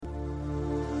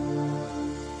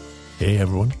Hey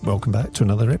everyone, welcome back to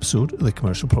another episode of the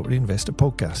Commercial Property Investor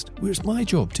Podcast, where it's my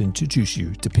job to introduce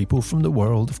you to people from the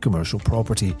world of commercial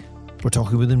property. We're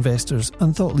talking with investors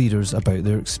and thought leaders about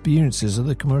their experiences of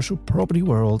the commercial property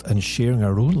world and sharing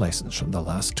our own lessons from the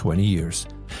last 20 years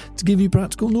to give you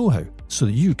practical know-how so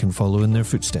that you can follow in their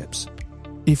footsteps.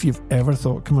 If you've ever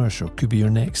thought commercial could be your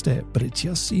next step, but it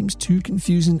just seems too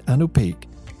confusing and opaque,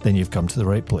 then you've come to the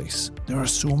right place. There are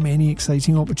so many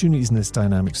exciting opportunities in this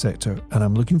dynamic sector, and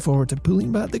I'm looking forward to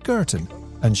pulling back the curtain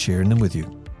and sharing them with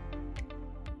you.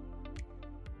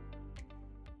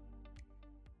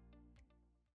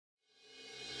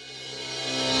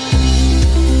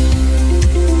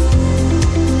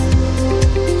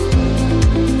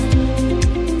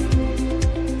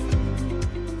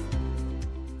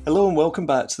 Hello and welcome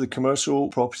back to the Commercial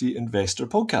Property Investor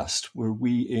Podcast, where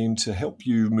we aim to help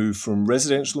you move from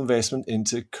residential investment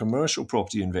into commercial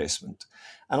property investment.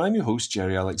 And I'm your host,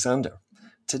 Jerry Alexander.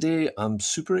 Today, I'm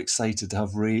super excited to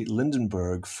have Ray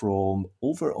Lindenberg from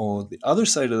over on the other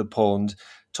side of the pond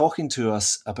talking to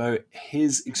us about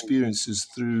his experiences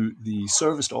through the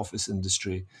serviced office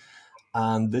industry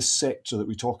and this sector that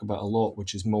we talk about a lot,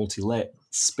 which is multi-let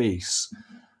space.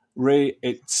 Ray,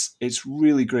 it's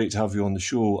really great to have you on the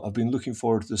show. I've been looking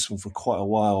forward to this one for quite a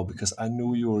while because I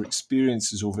know your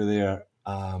experiences over there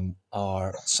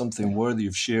are something worthy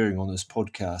of sharing on this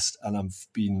podcast. And I've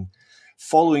been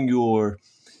following your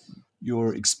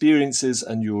experiences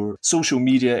and your social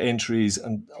media entries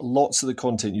and lots of the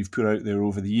content you've put out there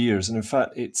over the years. And in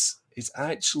fact, it's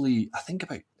actually, I think,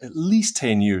 about at least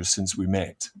 10 years since we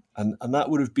met. And that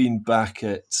would have been back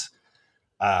at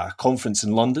a conference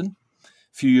in London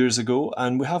a few years ago,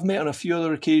 and we have met on a few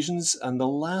other occasions, and the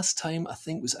last time I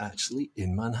think was actually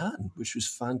in Manhattan, which was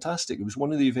fantastic. It was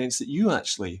one of the events that you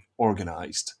actually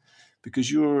organised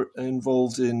because you're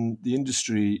involved in the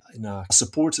industry in a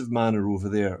supportive manner over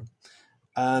there,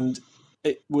 and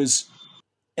it was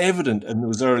evident in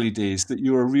those early days that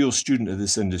you're a real student of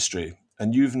this industry,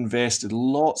 and you've invested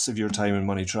lots of your time and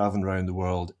money traveling around the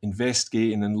world,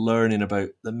 investigating and learning about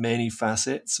the many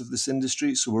facets of this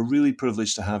industry. So we're really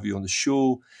privileged to have you on the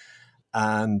show.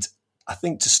 And I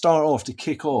think to start off, to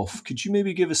kick off, could you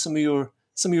maybe give us some of your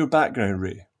background,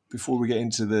 Ray, before we get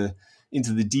into the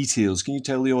details? Can you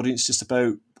tell the audience just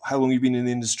about how long you've been in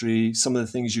the industry, some of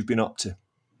the things you've been up to?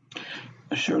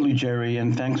 Surely, Jerry,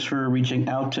 and thanks for reaching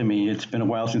out to me. It's been a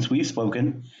while since we've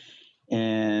spoken.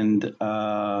 And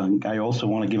I also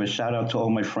want to give a shout out to all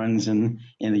my friends in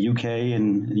the UK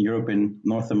and in Europe and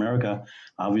North America.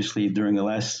 Obviously,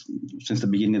 since the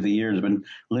beginning of the year, there's been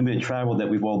limited travel that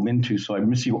we've all been to. So I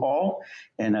miss you all,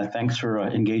 and thanks for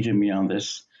engaging me on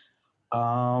this.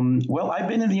 Well, I've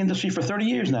been in the industry for 30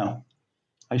 years now.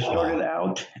 I started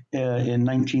out in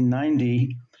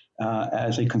 1990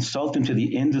 as a consultant to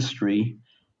the industry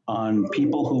on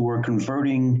people who were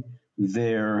converting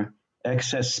their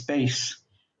excess space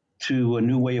to a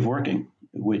new way of working,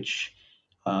 which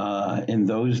in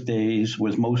those days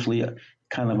was mostly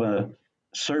kind of a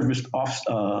serviced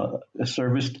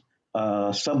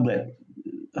sublet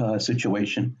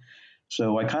situation.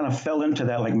 So I kind of fell into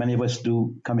that, like many of us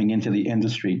do, coming into the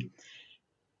industry.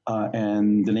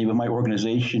 And the name of my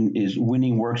organization is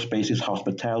Winning Workspaces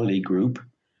Hospitality Group,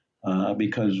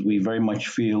 because we very much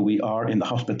feel we are in the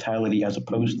hospitality as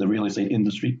opposed to the real estate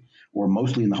industry. We're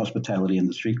mostly in the hospitality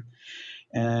industry.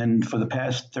 And for the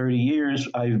past 30 years,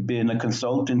 I've been a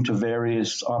consultant to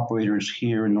various operators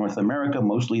here in North America,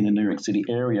 mostly in the New York City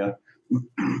area.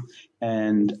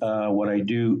 And what I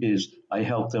do is I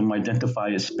help them identify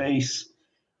a space,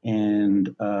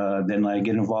 and then I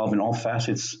get involved in all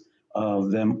facets of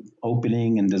them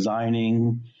opening and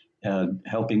designing,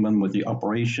 helping them with the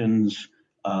operations,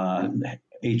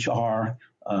 HR,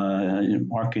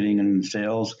 marketing and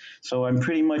sales. So I'm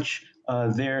pretty much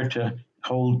there to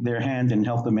hold their hand and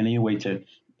help them in any way to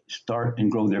start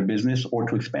and grow their business or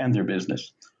to expand their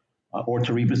business or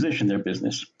to reposition their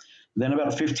business. Then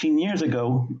about 15 years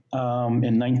ago,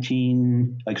 in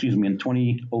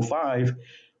 2005,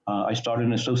 I started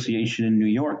an association in New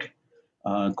York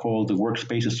called the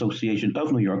Workspace Association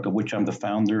of New York, of which I'm the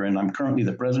founder and I'm currently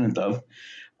the president of.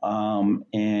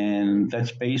 And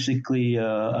that's basically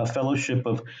a fellowship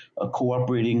of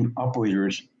cooperating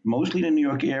operators, mostly in the New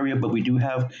York area, but we do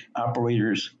have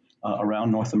operators around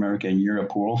North America and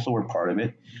Europe who also are part of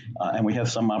it. And we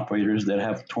have some operators that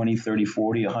have 20, 30,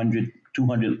 40, 100,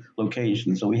 200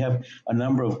 locations. So we have a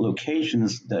number of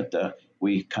locations that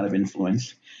we kind of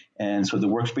influence. And so the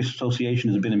Workspace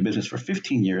Association has been in business for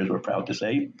 15 years, we're proud to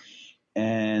say.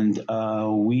 And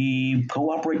we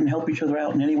cooperate and help each other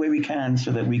out in any way we can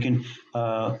so that we can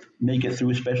make it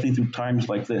through, especially through times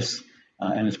like this.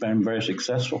 And it's been very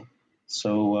successful.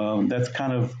 So that's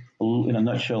kind of in a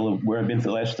nutshell of where I've been for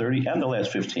the last 30 and the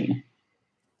last 15.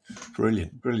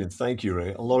 Brilliant, brilliant. Thank you,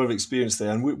 Ray. A lot of experience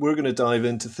there. And we're going to dive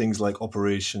into things like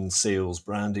operations, sales,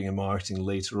 branding, and marketing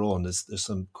later on. There's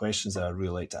some questions that I'd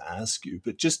really like to ask you.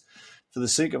 But just for the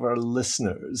sake of our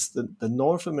listeners, the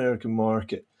North American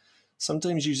market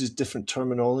sometimes uses different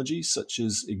terminology, such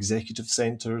as executive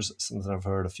centers, something I've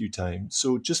heard a few times.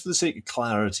 So just for the sake of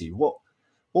clarity, what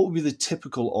would be the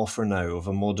typical offer now of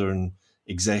a modern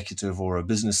executive or a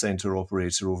business center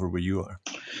operator over where you are?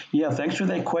 Yeah, thanks for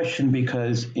that question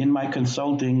because in my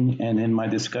consulting and in my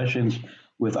discussions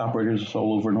with operators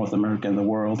all over North America and the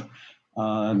world,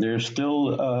 there's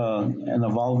still an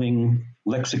evolving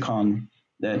lexicon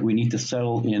that we need to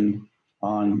settle in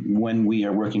on when we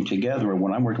are working together or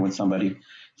when I'm working with somebody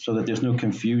so that there's no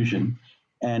confusion.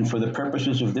 And for the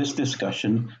purposes of this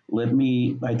discussion, let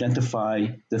me identify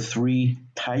the three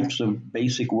types of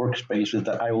basic workspaces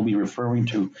that I will be referring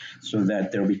to so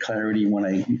that there will be clarity when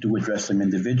I do address them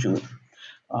individually.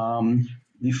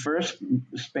 The first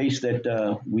space that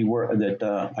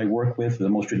I work with, the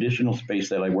most traditional space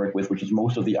that I work with, which is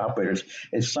most of the operators,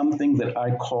 is something that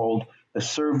I called a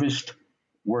serviced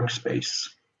workspace.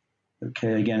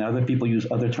 Okay, again, other people use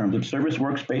other terms. A service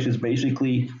workspace is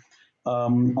basically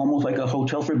almost like a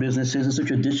hotel for businesses. It's a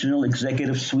traditional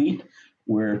executive suite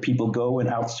where people go and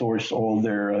outsource all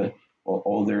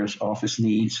their office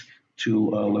needs to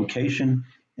a location,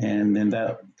 and then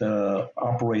that the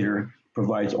operator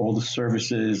provides all the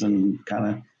services and kind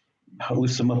of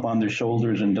hoists them up on their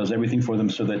shoulders and does everything for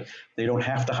them so that they don't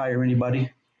have to hire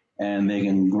anybody and they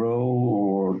can grow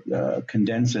or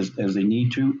condense as they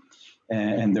need to.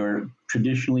 And they're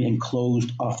traditionally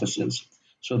enclosed offices.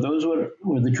 So those were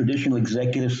the traditional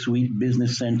executive suite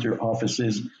business center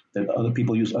offices that other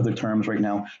people use other terms right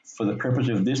now. For the purpose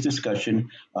of this discussion,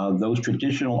 those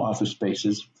traditional office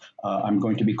spaces, I'm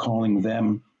going to be calling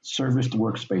them serviced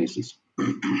workspaces.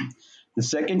 The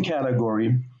second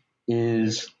category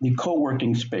is the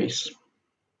co-working space.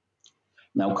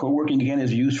 Now, co-working, again,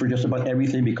 is used for just about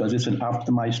everything because it's an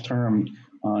optimized term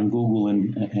on Google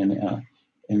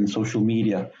and social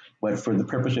media. But for the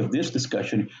purpose of this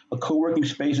discussion, a co-working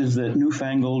space is the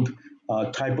newfangled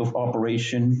type of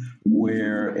operation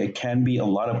where it can be a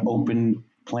lot of open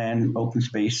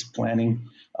space planning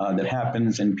that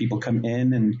happens, and people come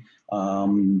in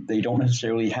and they don't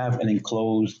necessarily have an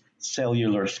enclosed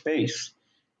cellular space,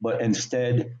 but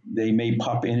instead they may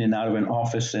pop in and out of an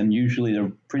office, and usually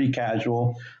they're pretty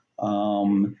casual.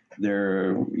 You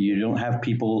don't have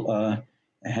people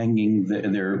hanging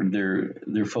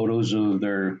their photos of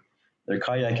their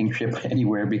kayaking trip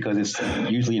anywhere because it's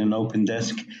usually in an open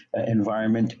desk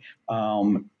environment.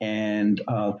 And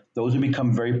those have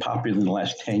become very popular in the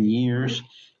last 10 years.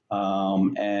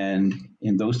 And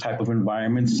in those type of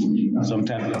environments,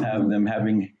 sometimes you'll have them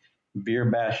having beer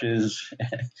bashes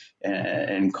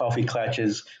and coffee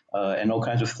clutches and all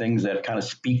kinds of things that kind of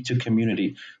speak to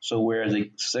community. So whereas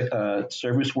the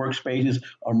service workspaces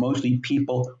are mostly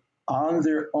people on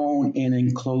their own in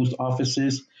enclosed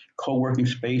offices, co-working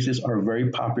spaces are very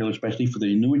popular, especially for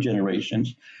the newer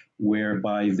generations,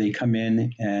 whereby they come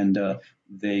in and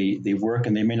they work,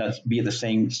 and they may not be at the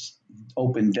same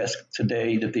open desk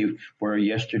today that they were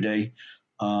yesterday,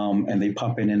 and they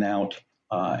pop in and out.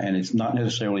 And it's not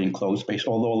necessarily enclosed space,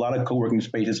 although a lot of co-working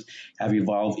spaces have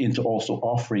evolved into also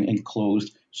offering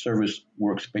enclosed service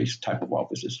workspace type of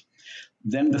offices.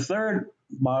 Then the third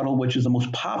model, which is the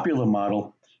most popular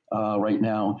model right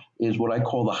now, is what I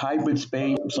call the hybrid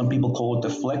space. Some people call it the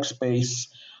flex space.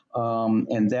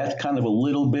 And that's kind of a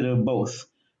little bit of both,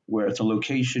 where it's a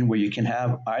location where you can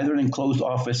have either an enclosed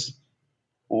office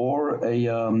or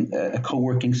a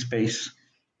co-working space,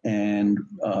 and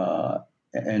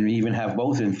even have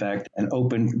both, in fact, an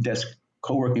open desk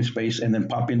co-working space, and then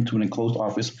pop into an enclosed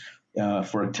office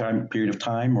for a period of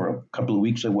time or a couple of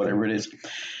weeks or whatever it is.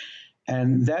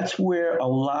 And that's where a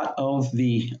lot of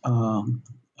the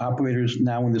operators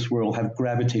now in this world have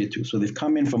gravitated to. So they've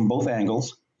come in from both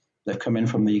angles. They've come in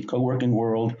from the co-working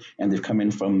world, and they've come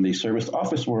in from the service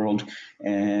office world,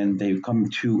 and they've come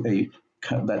to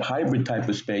that hybrid type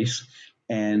of space,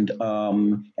 and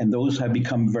those have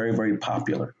become very, very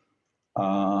popular.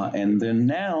 And then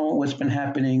now, what's been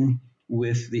happening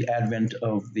with the advent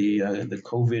of the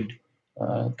COVID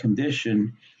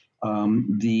condition,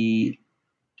 the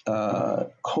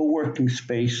co-working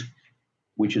space,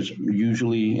 which is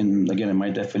usually, in my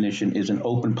definition, is an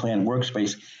open plan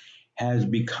workspace, has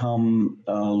become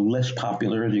less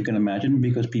popular, as you can imagine,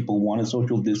 because people want to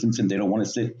social distance and they don't want to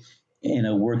sit in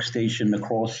a workstation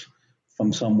across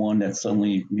from someone that's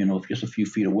only, just a few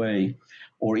feet away,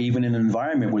 or even in an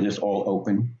environment where it's all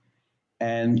open.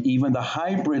 And even the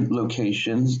hybrid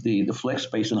locations, the flex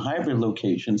space and hybrid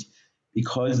locations,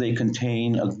 because they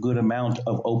contain a good amount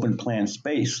of open plan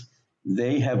space,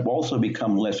 they have also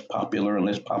become less popular and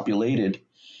less populated,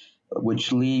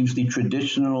 which leaves the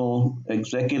traditional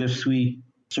executive suite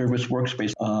service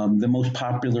workspace the most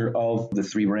popular of the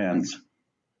three brands.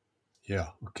 Yeah.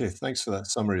 Okay. Thanks for that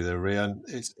summary there, Ray. And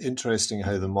it's interesting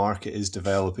how the market is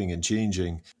developing and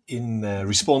changing in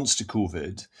response to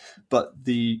COVID. But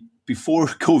before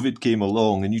COVID came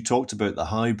along, and you talked about the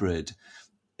hybrid,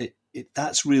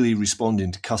 that's really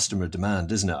responding to customer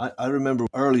demand, isn't it? I remember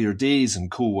earlier days in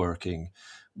co-working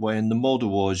when the model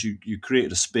was you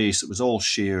created a space that was all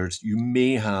shared. You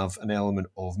may have an element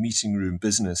of meeting room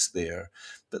business there,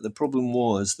 but the problem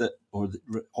was that, or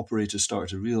the operators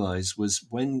started to realize, was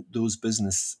when those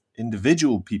business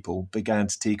individual people began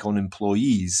to take on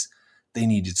employees, they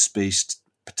needed space,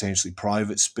 potentially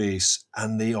private space,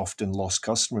 and they often lost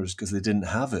customers because they didn't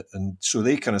have it. And so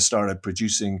they kind of started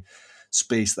producing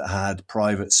space that had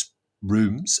private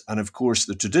rooms. And of course,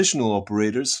 the traditional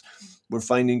operators were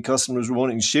finding customers were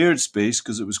wanting shared space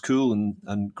because it was cool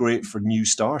and great for new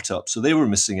startups. So they were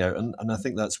missing out. And I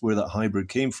think that's where that hybrid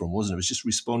came from, wasn't it? It was just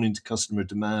responding to customer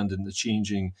demand and the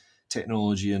changing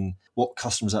technology and what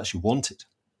customers actually wanted.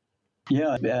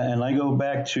 Yeah, and I go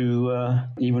back to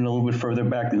even a little bit further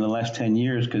back in the last 10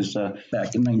 years, because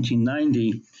back in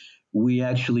 1990, we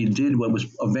actually did what was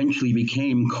eventually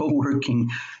became co-working,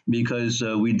 because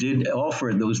we did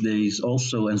offer those days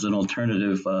also as an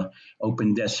alternative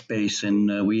open desk space.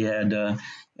 And we had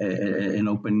an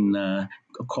open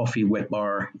coffee wet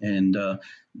bar and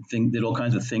did all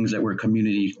kinds of things that were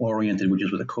community oriented, which is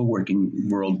what the co-working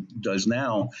world does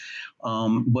now.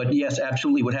 But yes,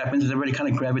 absolutely. What happens is everybody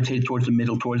kind of gravitated towards the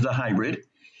middle, towards the hybrid.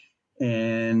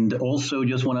 And also,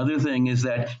 just one other thing is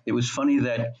that it was funny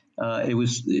that it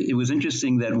was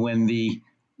interesting that when the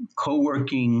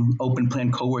co-working, open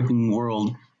plan co-working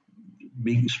world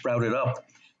sprouted up,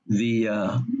 the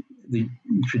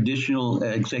traditional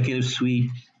executive suite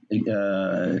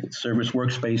service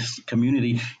workspace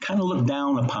community kind of looked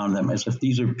down upon them as if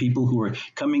these are people who are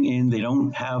coming in. They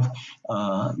don't have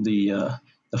the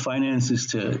finances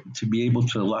to be able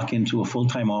to lock into a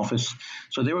full-time office.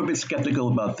 So they were a bit skeptical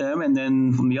about them. And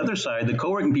then from the other side, the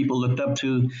co-working people looked up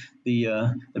to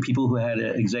the people who had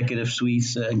executive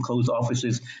suites and closed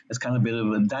offices as kind of a bit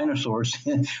of dinosaurs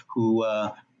who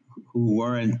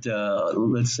weren't,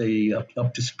 let's say,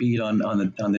 up to speed on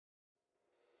the.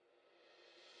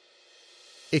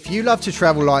 If you love to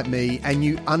travel like me and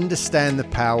you understand the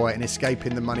power in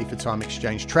escaping the money for time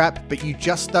exchange trap, but you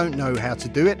just don't know how to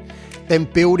do it, then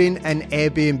building an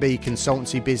Airbnb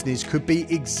consultancy business could be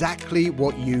exactly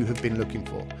what you have been looking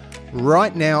for.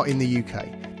 Right now in the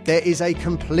UK, there is a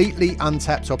completely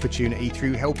untapped opportunity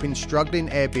through helping struggling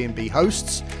Airbnb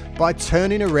hosts by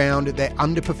turning around their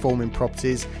underperforming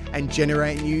properties and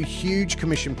generating you huge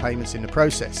commission payments in the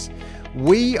process.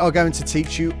 We are going to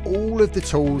teach you all of the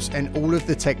tools and all of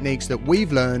the techniques that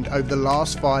we've learned over the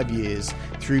last 5 years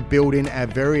through building our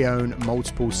very own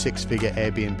multiple six-figure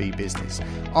Airbnb business,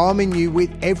 arming you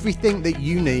with everything that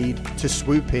you need to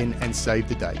swoop in and save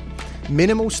the day.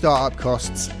 Minimal startup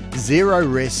costs, zero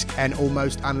risk, and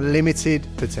almost unlimited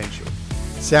potential.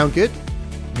 Sound good?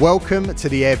 Welcome to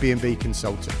the Airbnb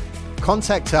Consultant.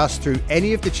 Contact us through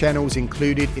any of the channels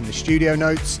included in the studio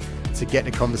notes to get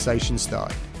the conversation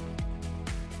started.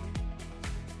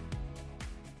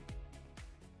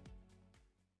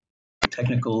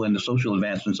 Technical and the social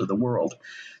advancements of the world.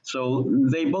 So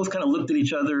they both kind of looked at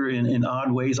each other in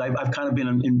odd ways. I've kind of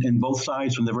been in both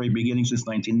sides from the very beginning since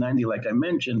 1990, like I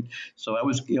mentioned. So I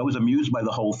was amused by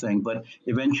the whole thing. But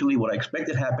eventually what I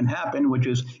expected happened, which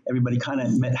is everybody kind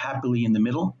of met happily in the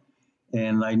middle.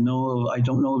 And I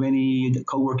don't know of any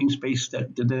co-working space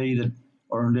that today that,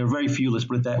 or there are very few, let's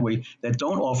put it that way, that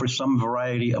don't offer some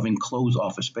variety of enclosed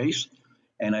office space.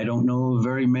 And I don't know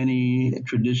very many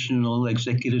traditional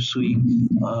executive suite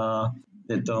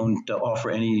that don't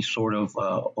offer any sort of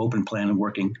open plan of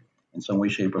working in some way,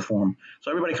 shape, or form.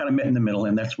 So everybody kind of met in the middle,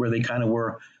 and that's where they kind of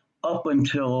were up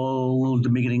until the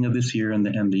beginning of this year and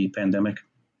the pandemic.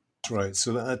 Right,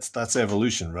 so that's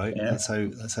evolution, right? Yeah.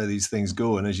 That's how these things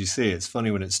go. And as you say, it's funny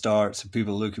when it starts,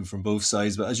 people looking from both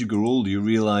sides. But as you grow older, you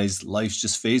realize life's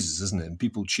just phases, isn't it? And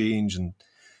people change, and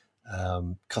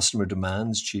customer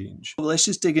demands change. Well, let's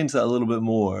just dig into that a little bit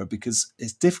more, because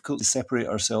it's difficult to separate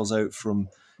ourselves out from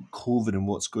COVID and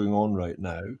what's going on right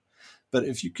now. But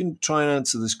if you can try and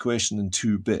answer this question in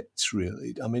two bits,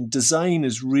 really. I mean, design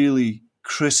is really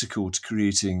critical to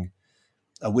creating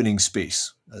a winning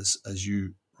space, as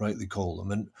you rightly call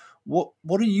them. And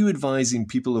what are you advising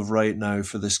people of right now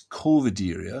for this COVID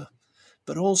era?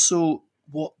 but also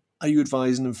what are you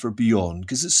advising them for beyond?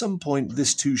 Because at some point,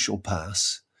 this too shall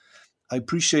pass. I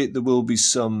appreciate there will be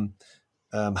some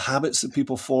habits that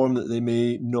people form that they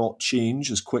may not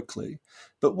change as quickly.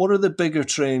 But what are the bigger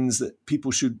trends that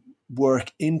people should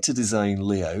work into design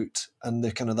layout and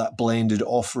the kind of that blended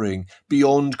offering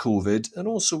beyond COVID? And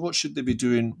also, what should they be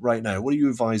doing right now? What are you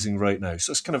advising right now?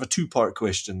 So it's kind of a two-part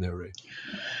question there, Ray.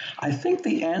 I think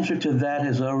the answer to that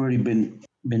has already been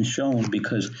shown,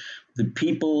 because the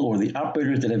people or the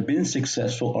operators that have been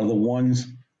successful are the ones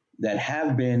that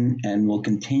have been and will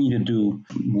continue to do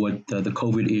what the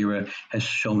COVID era has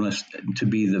shown us to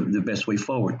be the best way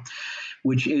forward,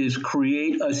 which is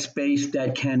create a space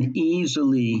that can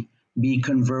easily be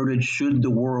converted should the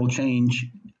world change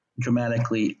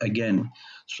dramatically again.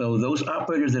 So those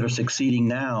operators that are succeeding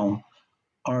now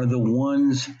are the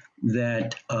ones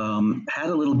that had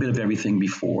a little bit of everything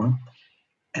before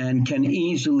and can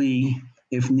easily,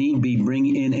 if need be,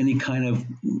 bring in any kind of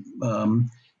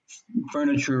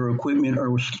furniture or equipment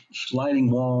or sliding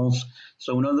walls.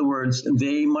 So in other words,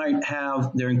 they might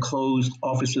have their enclosed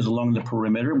offices along the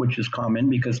perimeter, which is common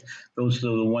because those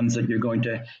are the ones that you're going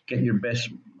to get your best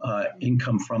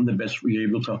income from, you're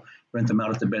able to rent them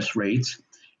out at the best rates.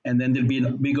 And then there'd be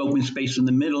a big open space in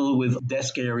the middle with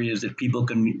desk areas that people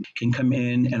can come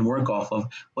in and work off of.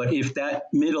 But if that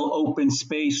middle open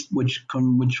space, which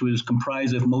was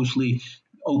comprised of mostly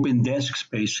open desk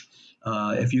space,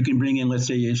 if you can bring in, let's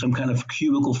say, some kind of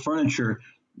cubicle furniture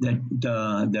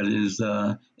that is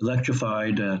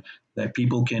electrified, that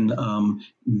people can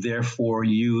therefore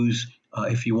use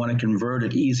if you want to convert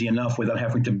it easy enough without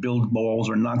having to build walls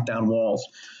or knock down walls.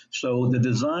 So the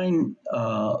design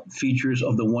features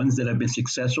of the ones that have been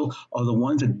successful are the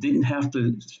ones that didn't have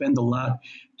to spend a lot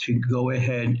to go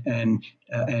ahead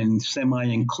and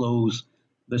semi-enclose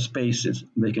the spaces.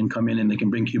 They can come in and they can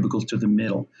bring cubicles to the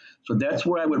middle. So that's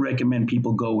where I would recommend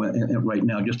people go right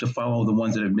now, just to follow the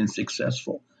ones that have been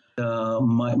successful.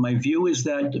 My view is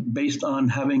that based on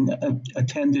having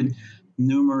attended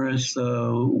numerous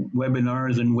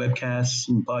webinars and webcasts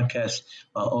and podcasts,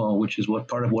 which is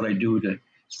part of what I do to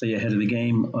stay ahead of the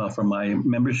game for my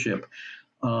membership,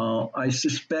 I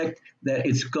suspect that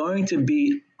it's going to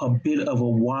be a bit of a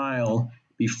while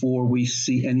before we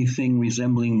see anything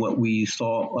resembling what we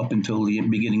saw up until the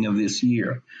beginning of this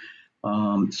year.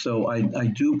 So I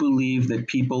do believe that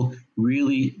people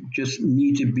really just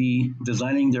need to be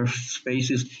designing their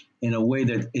spaces in a way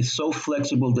that is so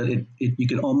flexible that you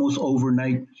can almost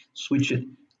overnight switch it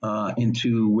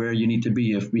into where you need to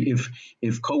be.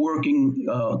 If co-working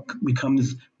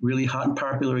becomes really hot and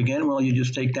popular again, well, you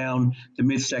just take down the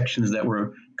midsections that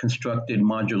were constructed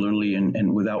modularly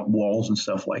and without walls and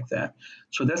stuff like that.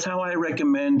 So that's how I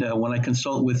recommend when I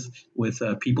consult with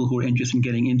people who are interested in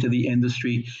getting into the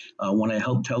industry. When I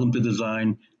help tell them to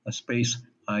design a space,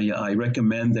 I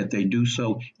recommend that they do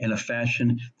so in a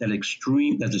fashion that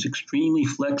is extremely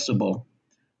flexible,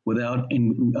 without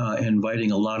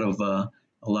inviting a lot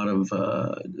of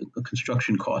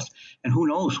construction costs. And who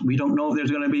knows? We don't know if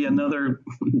there's going to be another,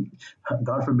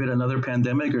 God forbid, another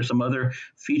pandemic or some other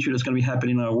feature that's going to be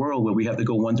happening in our world where we have to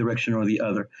go one direction or the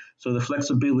other. So the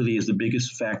flexibility is the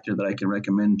biggest factor that I can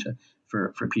recommend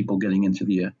for people getting into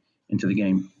the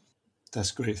game.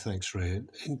 That's great. Thanks, Ray.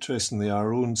 Interestingly,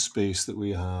 our own space that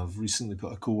we have recently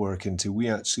put a co-work into, we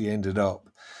actually ended up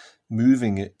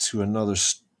moving it to another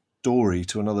story,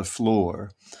 to another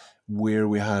floor, where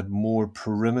we had more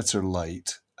perimeter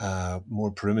light,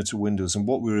 more perimeter windows. And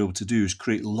what we were able to do is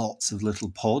create lots of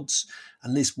little pods.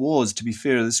 And this was, to be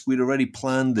fair, we'd already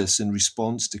planned this in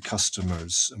response to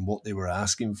customers and what they were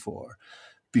asking for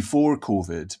before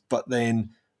COVID. But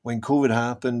then when COVID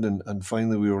happened and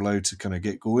finally we were allowed to kind of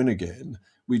get going again,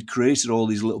 we'd created all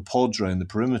these little pods around the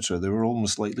perimeter. They were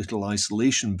almost like little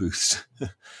isolation booths,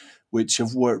 which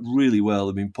have worked really well.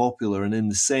 They've been popular. And in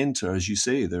the center, as you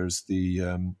say, there's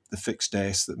the fixed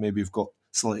desks that maybe have got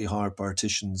slightly higher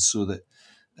partitions so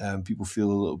that people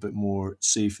feel a little bit more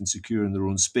safe and secure in their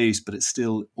own space, but it's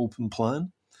still open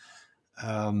plan.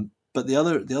 But the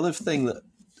other thing that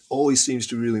always seems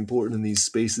to be really important in these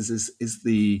spaces is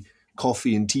the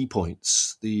coffee and tea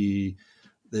points, the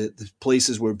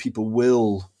places where people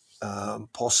will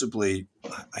possibly,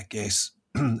 I guess,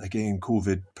 again,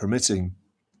 COVID permitting,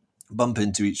 bump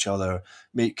into each other,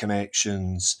 make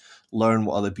connections, learn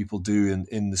what other people do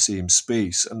in the same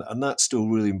space. And that's still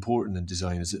really important in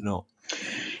design, is it not?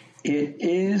 It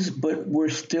is, but we're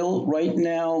still right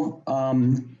now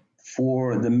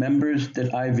for the members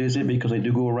that I visit, because I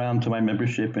do go around to my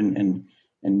membership and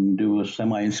do a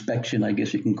semi-inspection, I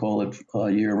guess you can call it,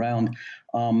 year round.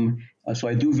 So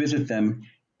I do visit them,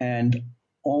 and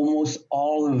almost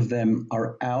all of them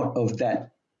are out of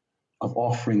that, of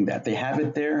offering that. They have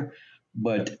it there,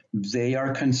 but they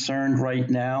are concerned right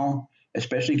now,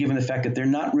 especially given the fact that they're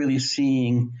not really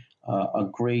seeing a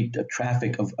great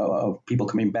traffic of people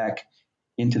coming back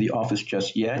into the office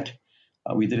just yet.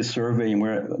 We did a survey, and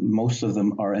where most of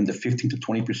them are in the 15 to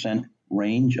 20%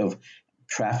 range of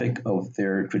traffic of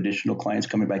their traditional clients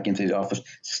coming back into the office.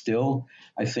 Still,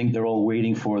 I think they're all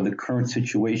waiting for the current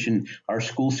situation. Our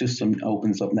school system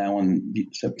opens up now in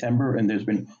September, and there's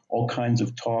been all kinds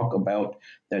of talk about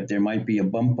that there might be a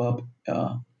bump up,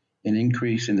 an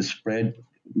increase in the spread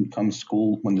come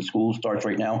school when the school starts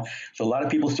right now. So a lot of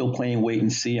people still playing wait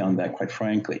and see on that, quite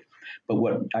frankly. But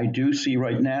what I do see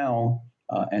right now,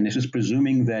 and this is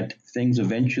presuming that things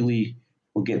eventually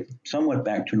will get somewhat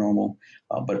back to normal.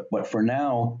 But for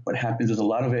now, what happens is a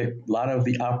lot of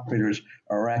the operators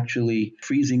are actually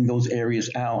freezing those areas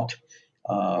out.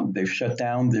 They've shut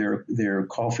down their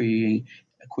coffee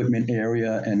equipment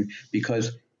area, and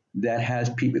because that has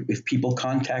people, if people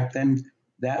contact them,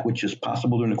 that which is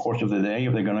possible during the course of the day,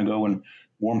 if they're going to go and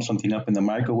warm something up in the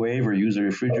microwave or use a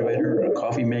refrigerator or a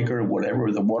coffee maker or whatever,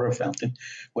 or the water fountain,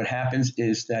 what happens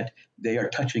is that they are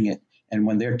touching it. And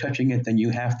when they're touching it, then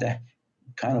you have to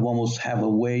kind of almost have a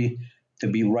way to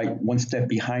be right one step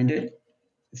behind it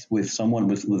with someone,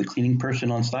 with a cleaning person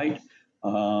on site.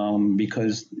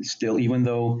 Because still, even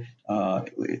though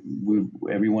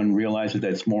everyone realizes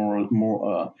that it's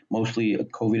mostly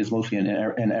COVID is mostly an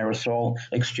aerosol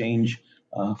exchange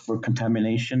for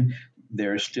contamination,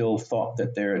 there's still thought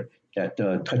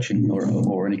that touching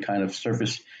or any kind of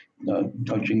surface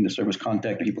touching the surface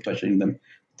contact, people touching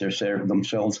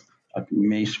themselves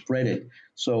may spread it.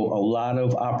 So a lot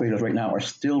of operators right now are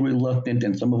still reluctant,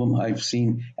 and some of them I've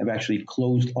seen have actually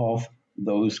closed off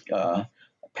those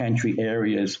pantry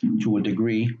areas to a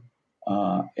degree,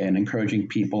 and encouraging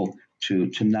people to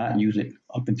not use it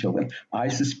up until then. I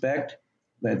suspect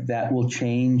that will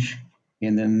change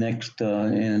in the next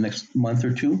month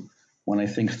or two, when I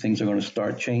think things are going to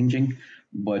start changing.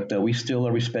 But we still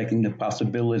are respecting the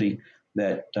possibility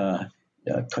that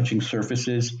touching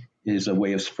surfaces is a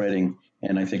way of spreading.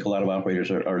 And I think a lot of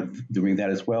operators are doing that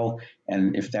as well.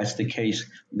 And if that's the case,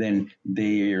 then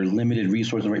their limited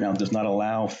resources right now does not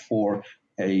allow for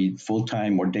a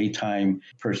full-time or daytime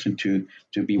person to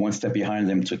be one step behind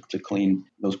them to clean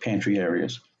those pantry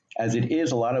areas. As it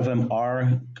is, a lot of them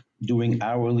are doing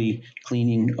hourly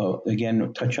cleaning,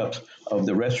 again, touch-ups of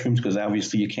the restrooms, because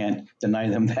obviously you can't deny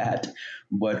them that.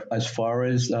 But as far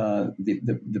as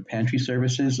the pantry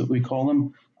services, that we call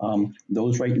them,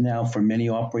 those right now for many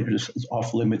operators is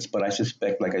off limits. But I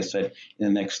suspect, like I said,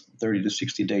 in the next 30 to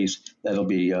 60 days, that'll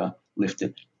be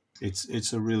lifted.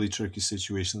 It's a really tricky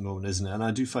situation at the moment, isn't it? And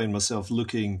I do find myself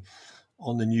looking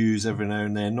on the news every now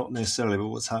and then, not necessarily about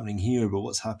what's happening here, but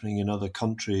what's happening in other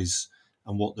countries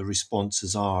and what the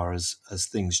responses are as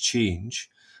things change.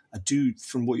 I do,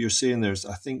 from what you're saying there,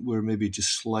 I think we're maybe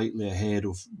just slightly ahead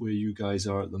of where you guys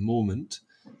are at the moment.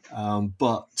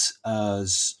 But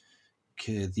as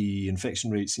the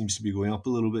infection rate seems to be going up a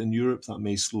little bit in Europe, that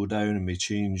may slow down and may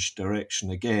change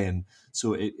direction again.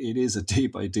 So it is a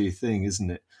day-by-day thing,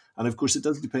 isn't it? And of course, it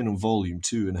does depend on volume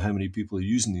too, and how many people are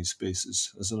using these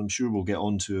spaces. As I'm sure we'll get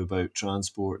onto about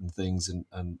transport and things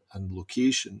and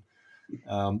location.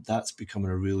 That's becoming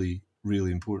a really,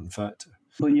 really important factor.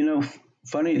 But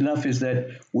funny enough is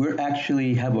that we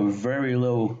actually have a very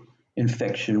low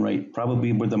infection rate,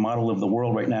 probably with the model of the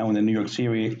world right now in the New York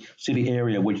City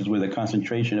area, which is where the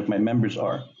concentration of my members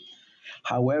are.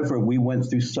 However, we went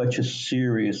through such a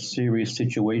serious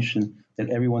situation that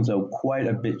everyone's quite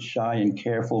a bit shy and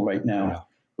careful right now, yeah.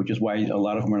 Which is why a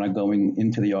lot of them are not going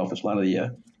into the office. A lot of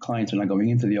the clients are not going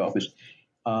into the office.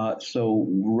 So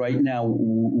right now,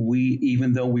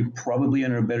 even though we're probably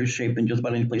in a better shape than just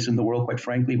about any place in the world, quite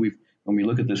frankly, when we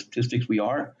look at the statistics, we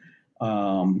are.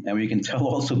 And we can tell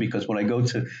also because when I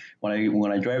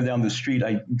drive down the street,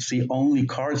 I see only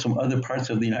cars from other parts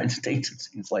of the United States.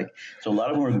 It's like, so a lot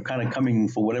of them are kind of coming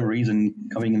for whatever reason,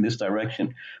 coming in this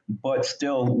direction. But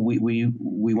still, we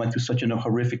went through such a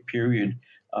horrific period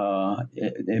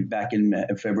back in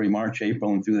February, March,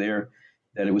 April, and through there,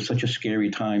 that it was such a scary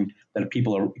time that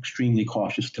people are extremely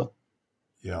cautious still.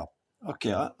 Yeah.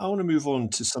 Okay, I want to move on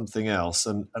to something else,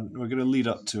 and we're going to lead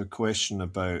up to a question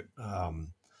about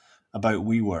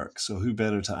WeWork. So who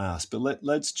better to ask? But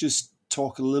let's just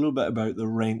talk a little bit about the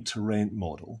rent-to-rent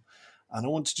model. And I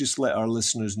want to just let our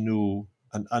listeners know,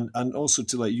 and also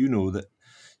to let you know that,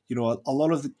 a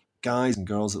lot of the guys and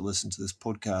girls that listen to this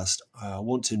podcast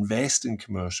want to invest in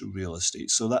commercial real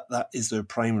estate. So that is their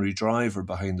primary driver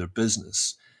behind their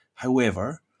business.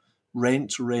 However,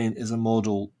 rent-to-rent is a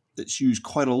model that's used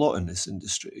quite a lot in this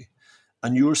industry.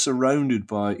 And you're surrounded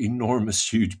by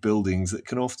enormous, huge buildings that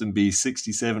can often be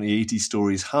 60, 70, 80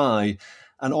 stories high.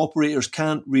 And operators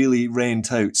can't really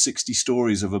rent out 60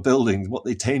 stories of a building. What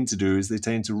they tend to do is they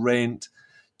tend to rent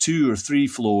 2 or 3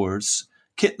 floors,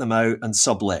 kit them out and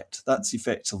sublet. That's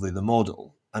effectively the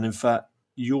model. And in fact,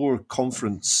 your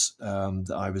conference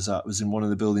that I was at was in one of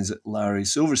the buildings that Larry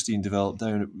Silverstein developed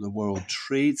down at the World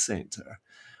Trade Center.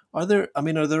 Are there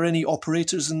any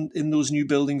operators in those new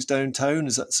buildings downtown?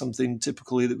 Is that something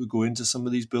typically that would go into some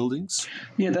of these buildings?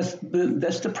 Yeah, that's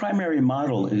the primary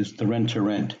model, is the rent to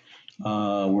rent,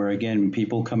 where again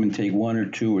people come and take 1 or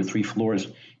 2 or 3 floors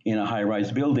in a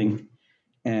high-rise building,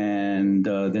 and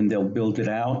then they'll build it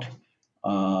out.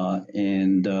 So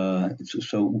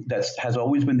that has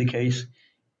always been the case.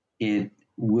 It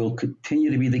will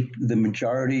continue to be the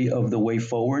majority of the way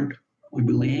forward, we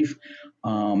believe.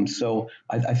 So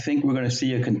I think we're going to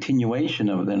see a continuation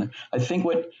of it. I think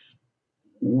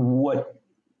what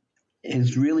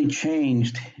has really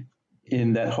changed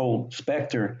in that whole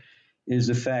specter is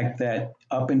the fact that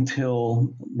up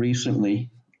until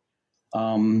recently,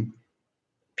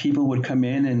 people would come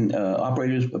in and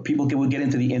people would get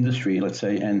into the industry, let's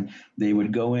say, and they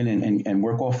would go in and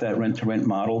work off that rent-to-rent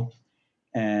model,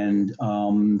 and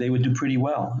they would do pretty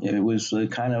well. It was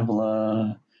kind of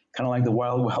like the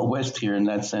Wild Wild West here in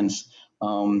that sense,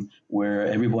 where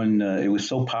everyone, it was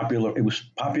so popular, it was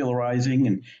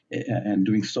popularizing and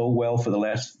doing so well for the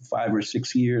last 5 or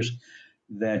 6 years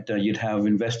that you'd have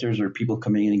investors or people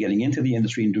coming in and getting into the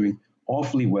industry and doing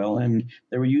awfully well. And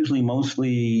they were usually mostly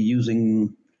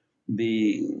using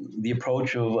the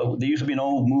approach of, there used to be an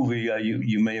old movie,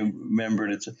 you may have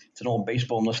remembered, it's an old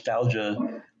baseball nostalgia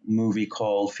movie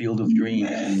called Field of Dreams,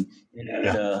 and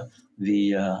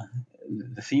the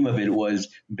theme of it was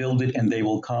build it and they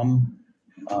will come,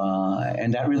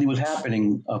 and that really was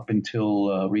happening up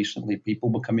until recently. People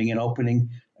were coming in,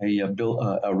 opening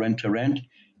a rent to rent,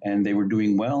 and they were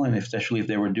doing well, and especially if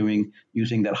they were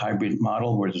using that hybrid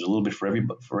model where there's a little bit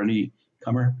for any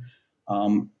comer.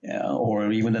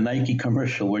 Or even the Nike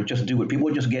commercial where just do it. People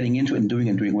are just getting into it and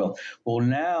doing well. Well,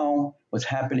 now what's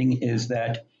happening is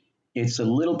that it's a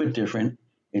little bit different.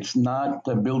 It's not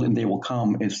the build and they will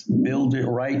come. It's build it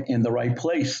right in the right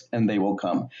place and they will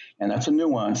come. And that's a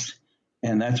nuance.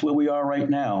 And that's where we are right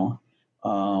now,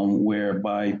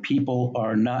 whereby people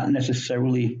are not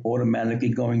necessarily automatically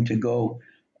going to go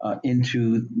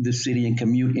into the city and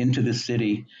commute into the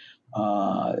city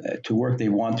to work. They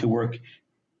want to work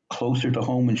closer to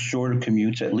home and shorter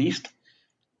commutes at least.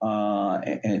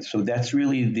 And so that's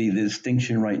really the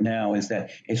distinction right now, is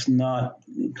that it's not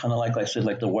kind of like I said,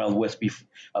 like the Wild West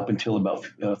up until about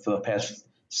for the past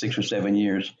 6 or 7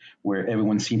 years, where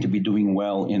everyone seemed to be doing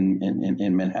well in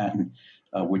Manhattan,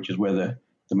 which is where the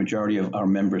majority of our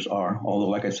members are. Although,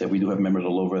 like I said, we do have members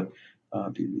all over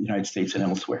the United States and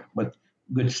elsewhere. But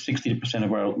good 60%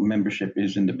 of our membership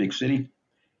is in the big city.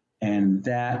 And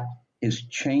that is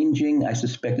changing. I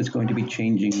suspect it's going to be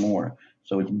changing more.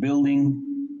 So it's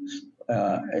building,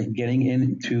 getting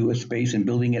into a space and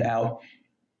building it out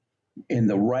in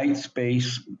the right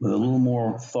space with a little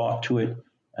more thought to it,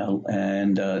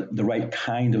 and the right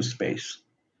kind of space.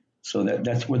 So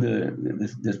that's where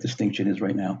the distinction is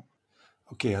right now.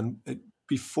 Okay, and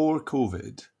before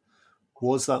COVID,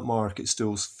 was that market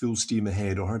still full steam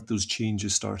ahead, or had those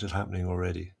changes started happening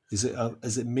already? Is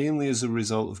it mainly as a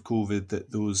result of COVID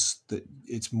that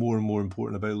it's more and more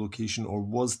important about location, or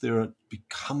was there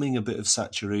becoming a bit of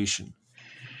saturation?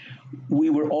 We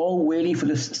were all waiting for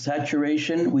this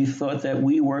saturation. We thought that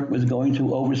WeWork was going to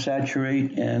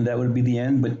oversaturate and that would be the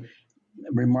end. But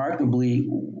remarkably,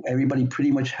 everybody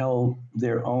pretty much held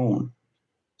their own.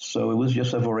 So it was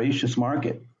just a voracious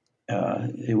market.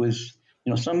 It was,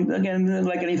 again,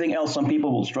 like anything else, some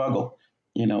people will struggle.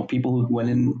 People who went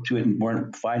into it and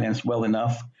weren't financed well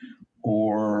enough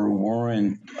or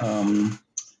weren't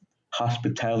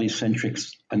hospitality-centric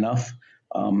enough,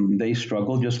 they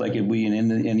struggled, just like we in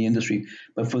the industry.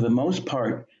 But for the most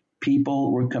part,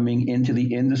 people were coming into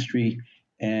the industry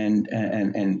and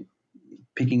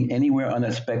picking anywhere on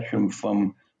that spectrum,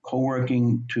 from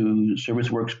co-working to service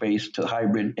workspace to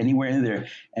hybrid, anywhere in there.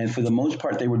 And for the most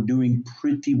part, they were doing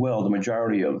pretty well, the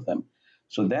majority of them.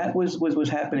 So that was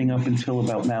happening up until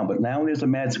about now. But now there's a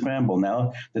mad scramble.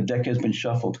 Now the deck has been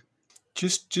shuffled.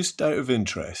 Just out of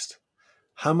interest,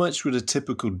 how much would a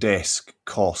typical desk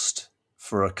cost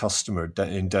for a customer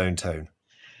in downtown?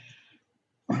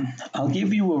 I'll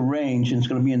give you a range, and it's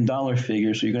going to be in dollar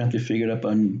figures, so you're going to have to figure it out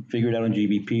on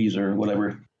GBPs or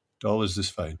whatever. Dollars is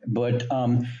fine. But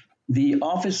the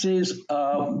offices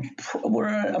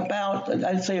were about,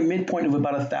 I'd say, a midpoint of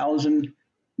about $1,000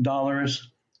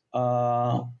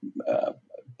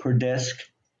 per desk.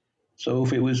 So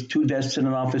if it was two desks in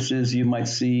an offices, you might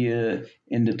see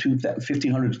in the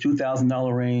 $1,500 to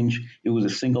 $2,000 range. It was a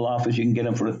single office, you can get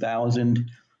them for $1,000.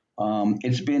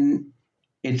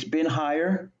 It's been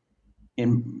higher. I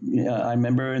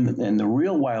remember in the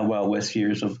real Wild West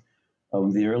years of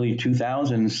the early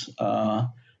 2000s,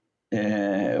 or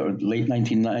late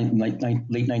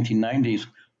 1990s,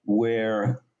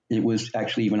 where it was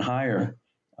actually even higher.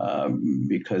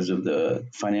 Because of the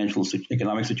financial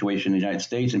economic situation in the United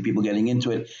States and people getting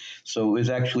into it. So it was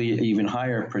actually even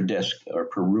higher per desk or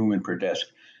per room and per desk.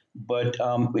 But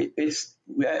it's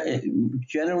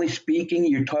generally speaking,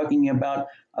 you're talking about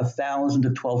 $1,000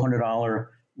 to $1,200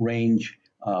 range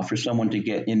for someone to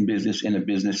get in business in a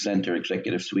business center,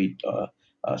 executive suite,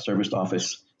 serviced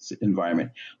office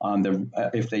environment.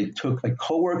 If they took a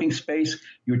co-working space,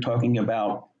 you're talking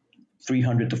about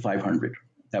 $300 to $500.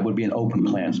 That would be an open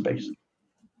plan space.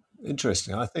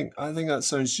 Interesting. I think that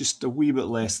sounds just a wee bit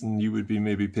less than you would be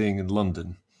maybe paying in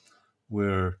London,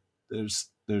 where there's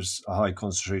a high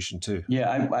concentration too.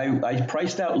 Yeah, I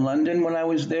priced out London when I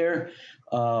was there,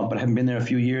 but I haven't been there a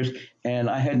few years, and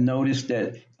I had noticed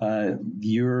that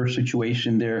your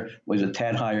situation there was a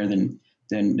tad higher than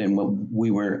what we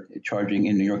were charging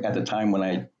in New York at the time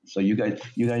So you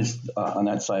guys on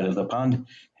that side of the pond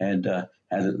had a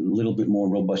little bit more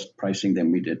robust pricing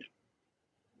than we did.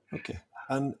 Okay,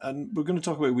 and we're going to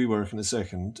talk about WeWork in a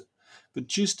second, but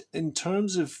just in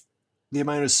terms of the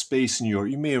amount of space in New York,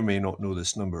 you may or may not know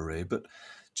this number, Ray, but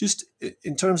just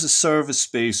in terms of service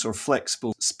space or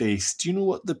flexible space, do you know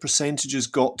what the percentages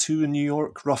got to in New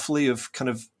York, roughly, of kind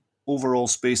of overall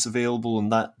space available and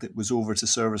that was over to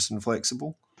service and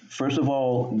flexible? First of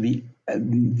all,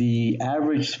 the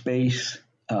average space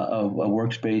of a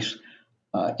workspace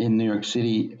in New York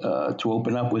City to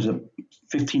open up was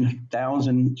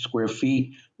 15,000 square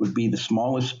feet would be the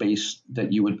smallest space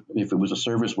that you would, if it was a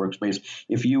service workspace.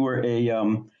 If you were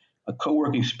a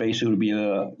co-working space, it would be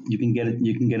you can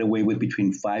get away with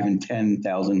between 5,000 and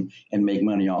 10,000 and make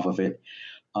money off of it.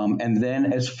 And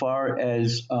then as far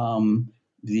as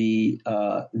the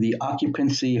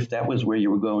occupancy, if that was where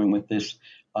you were going with this,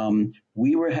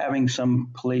 we were having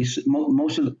some places.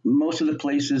 Most of the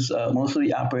places, most of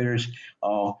the operators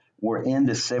were in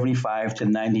the 75 to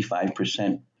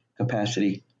 95%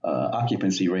 capacity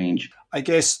occupancy range. I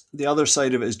guess the other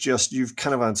side of it is just you've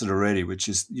kind of answered already, which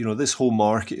is this whole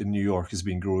market in New York has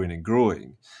been growing and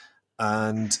growing,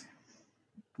 and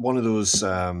one of those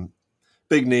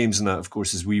big names in that, of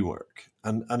course, is WeWork,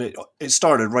 and it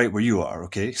started right where you are.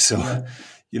 Okay, so. Yeah.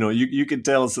 You could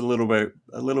tell us a little bit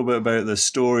about the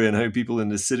story and how people in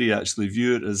the city actually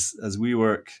view it as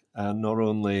WeWork, and not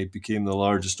only became the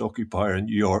largest occupier in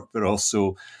New York, but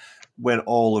also went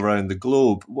all around the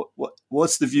globe.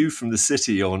 What's the view from the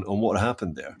city on what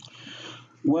happened there?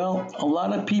 Well, a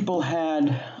lot of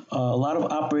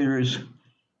operators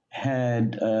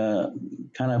had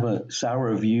kind of a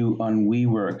sour view on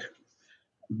WeWork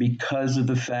because of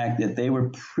the fact that they were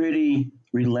pretty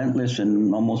relentless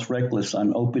and almost reckless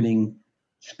on opening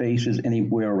spaces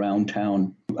anywhere around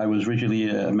town. I was originally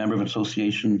a member of an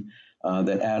association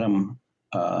that Adam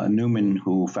Newman,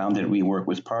 who founded WeWork,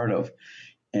 was part of.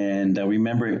 And we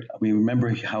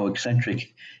remember how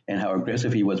eccentric and how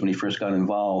aggressive he was when he first got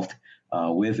involved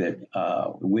with it,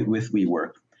 with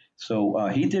WeWork. So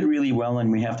he did really well,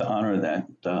 and we have to honor that.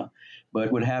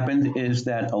 But what happened is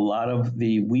that a lot of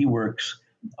the WeWorks,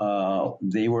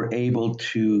 they were able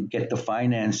to get the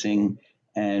financing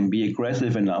and be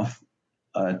aggressive enough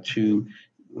to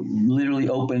literally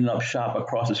open up shop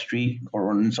across the street,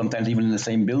 or sometimes even in the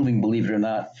same building, believe it or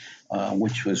not,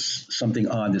 which was something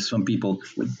odd that some people,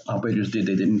 operators did.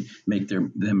 They didn't make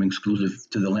them exclusive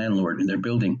to the landlord in their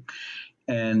building.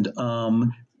 And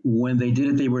when they did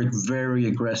it, they were very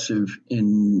aggressive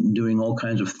in doing all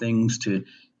kinds of things to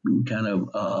kind of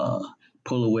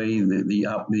pull away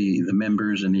the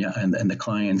members and the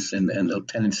clients and the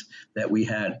tenants that we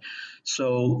had.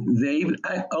 So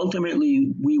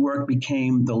ultimately WeWork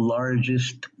became the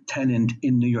largest tenant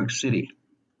in New York City.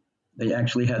 They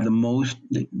actually had the most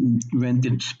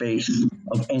rented space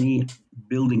of any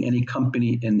building, any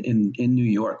company in New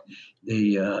York.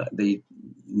 It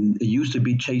used to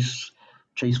be Chase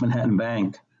Manhattan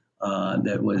Bank.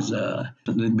 That was the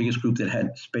biggest group that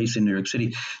had space in New York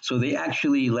City. So they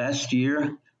actually last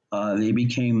year they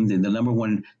became the number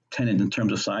one tenant in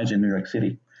terms of size in New York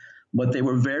City. But they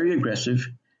were very aggressive.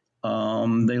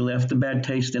 They left a bad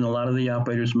taste in a lot of the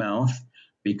operators' mouth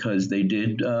because they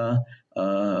did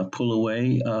pull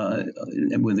away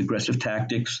with aggressive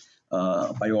tactics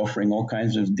by offering all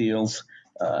kinds of deals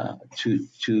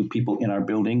to people in our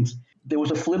buildings. There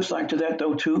was a flip side to that,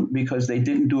 though, too, because they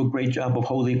didn't do a great job of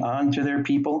holding on to their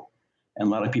people. And a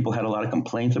lot of people had a lot of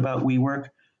complaints about WeWork.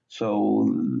 So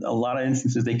a lot of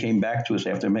instances, they came back to us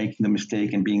after making the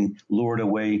mistake and being lured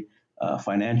away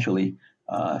financially.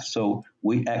 So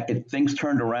things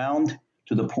turned around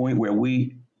to the point where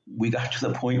we got to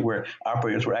the point where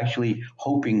operators were actually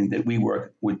hoping that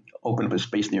WeWork would open up a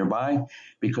space nearby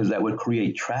because that would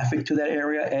create traffic to that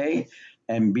area, A,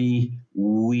 and B,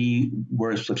 we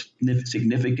were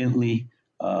significantly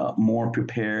more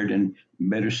prepared and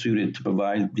better suited to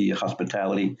provide the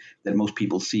hospitality that most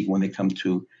people seek when they come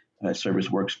to a service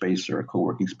workspace or a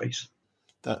co-working space.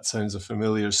 That sounds a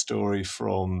familiar story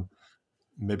from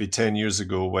maybe 10 years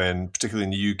ago when, particularly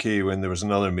in the UK, when there was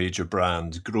another major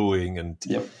brand growing and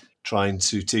trying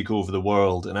to take over the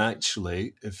world. And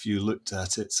actually, if you looked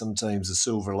at it, sometimes the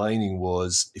silver lining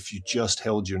was if you just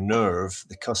held your nerve,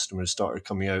 the customers started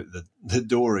coming out the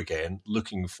door again,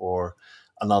 looking for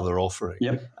another offering.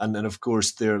 And then, of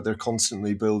course, they're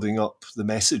constantly building up the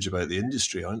message about the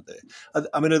industry, aren't they?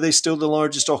 I mean, are they still the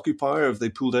largest occupier? Have they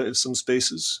pulled out of some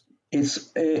spaces?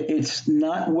 It's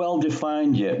not well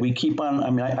defined yet. We keep on. I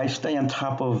mean, I stay on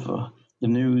top of the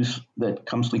news that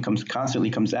constantly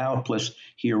comes out, plus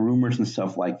hear rumors and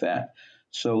stuff like that.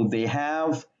 So they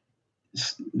have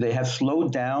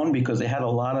slowed down because they had a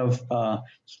lot of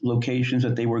locations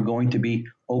that they were going to be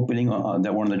opening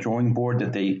that were on the drawing board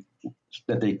that they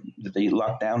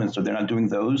locked down, and so they're not doing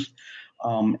those.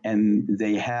 And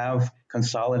they have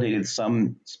consolidated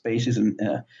some spaces, and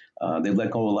they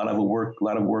let go a lot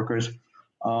of workers.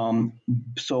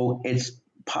 So it's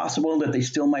possible that they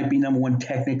still might be number one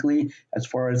technically as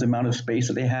far as the amount of space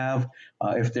that they have.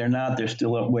 If they're not, they're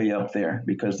still way up there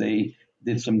because they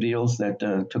did some deals that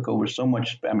took over so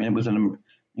much. I mean, it was an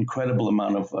incredible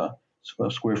amount of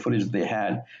square footage that they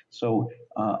had. So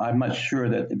I'm not sure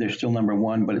that they're still number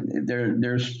one, but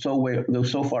they're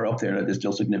so far up there that they're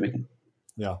still significant.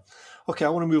 Yeah. Okay, I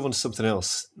want to move on to something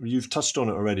else. You've touched on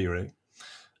it already, Ray.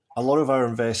 A lot of our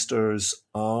investors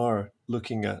are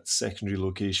looking at secondary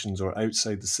locations or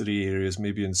outside the city areas,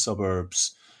 maybe in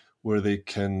suburbs, where they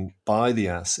can buy the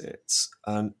assets.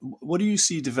 And what do you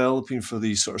see developing for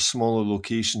these sort of smaller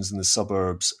locations in the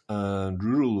suburbs and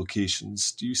rural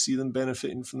locations? Do you see them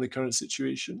benefiting from the current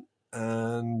situation?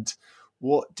 And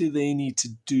what do they need to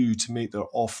do to make their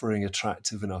offering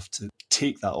attractive enough to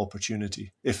take that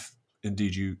opportunity, if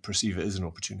indeed you perceive it as an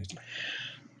opportunity?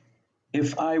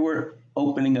 If I were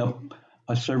opening up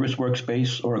a service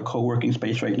workspace or a co-working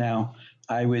space right now,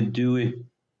 I would do it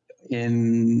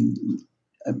in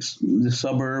the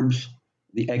suburbs,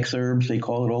 the exurbs, they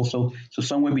call it also. So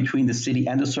somewhere between the city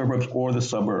and the suburbs or the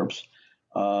suburbs.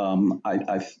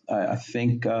 I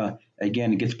think,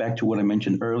 again, it gets back to what I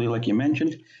mentioned earlier, like you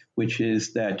mentioned, which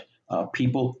is that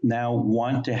people now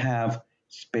want to have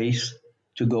space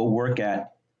to go work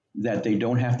at that they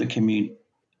don't have to commute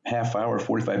half hour,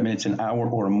 45 minutes, an hour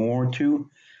or more to,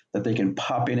 that they can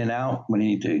pop in and out when they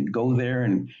need to go there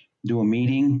and do a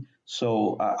meeting.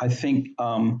 So I think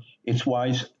it's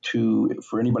wise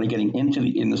for anybody getting into the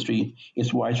industry,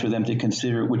 it's wise for them to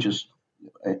consider, which is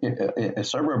a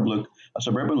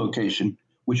suburban location,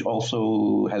 which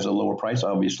also has a lower price,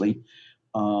 obviously.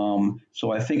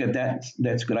 So I think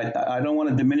that's good. I don't want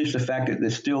to diminish the fact that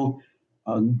there's still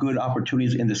good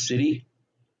opportunities in the city.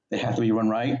 They have to be run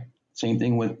right. Same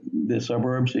thing with the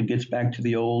suburbs. It gets back to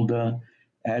the old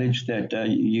adage that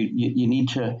you need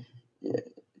to.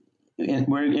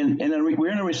 We're in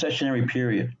a recessionary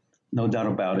period, no doubt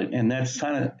about it, and that's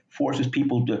kind of forces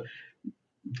people to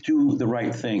do the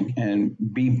right thing and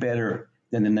be better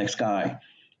than the next guy.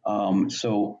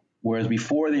 So whereas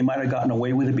before they might have gotten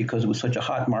away with it because it was such a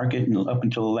hot market and up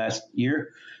until the last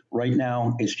year, right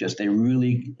now it's just they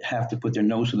really have to put their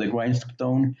nose to the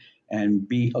grindstone and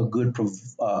be a good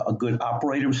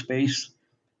operator of space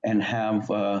and have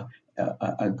a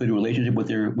good relationship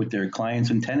with their clients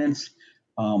and tenants,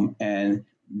 and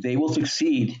they will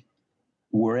succeed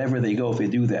wherever they go if they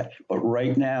do that. But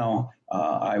right now,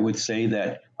 I would say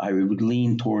that I would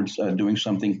lean towards doing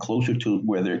something closer to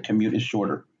where their commute is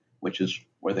shorter, which is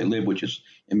where they live, which is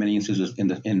in many instances in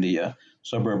the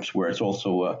suburbs, where it's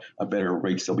also a better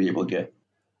rates they'll be able to get.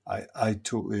 I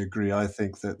totally agree. I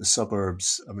think that the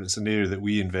suburbs, I mean, it's an area that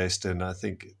we invest in. I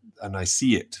think, and I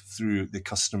see it through the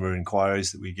customer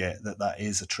inquiries that we get, that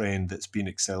is a trend that's been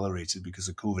accelerated because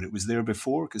of COVID. It was there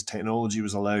before because technology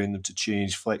was allowing them to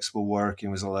change, flexible working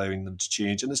was allowing them to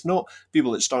change. And it's not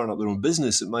people that starting up their own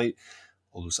business. It might,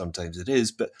 although sometimes it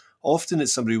is, but often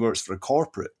it's somebody who works for a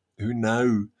corporate who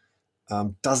now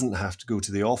doesn't have to go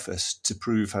to the office to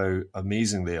prove how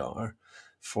amazing they are.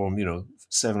 from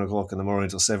 7 o'clock in the morning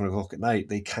till 7 o'clock at night,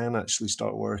 they can actually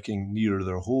start working nearer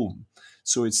their home.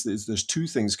 So there's two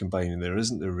things combining there,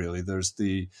 isn't there? Really, there's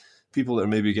the people that are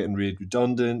maybe getting made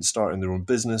redundant, starting their own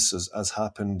business, as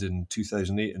happened in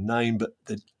 2008 and 9. But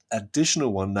the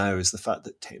additional one now is the fact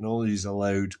that technology has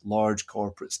allowed large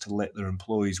corporates to let their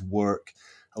employees work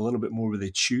a little bit more where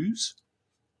they choose.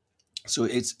 So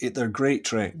they're great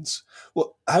trends.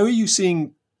 Well, how are you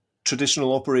seeing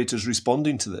traditional operators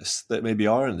responding to this that maybe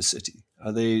are in the city?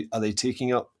 Are they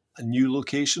taking up new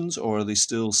locations, or are they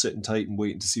still sitting tight and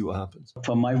waiting to see what happens?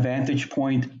 From my vantage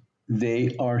point,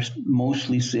 they are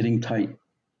mostly sitting tight.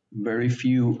 Very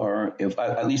few are, if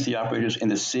at least the operators in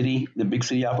the city, the big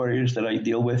city operators that I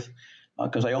deal with,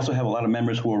 because I also have a lot of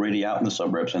members who are already out in the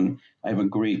suburbs, and I have a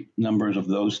great numbers of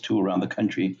those too around the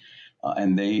country,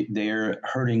 and they're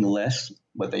hurting less,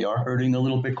 but they are hurting a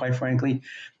little bit, quite frankly.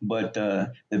 But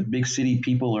the big city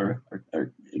people are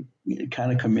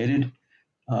kind of committed.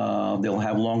 They'll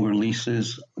have longer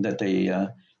leases that they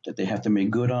have to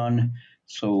make good on.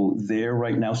 So they're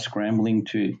right now scrambling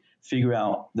to figure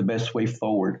out the best way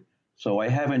forward. So I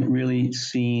haven't really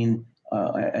seen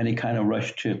any kind of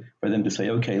rush for them to say,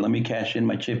 okay, let me cash in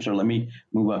my chips or let me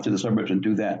move out to the suburbs and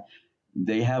do that.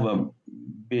 They have a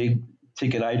big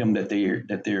ticket item that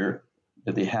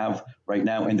they have right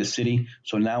now in the city.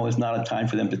 So now is not a time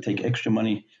for them to take extra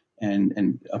money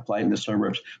and apply it in the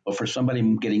suburbs. But for somebody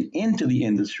getting into the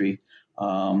industry,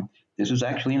 this is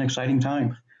actually an exciting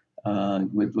time.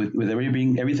 With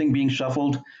everything being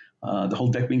shuffled, the whole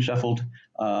deck being shuffled,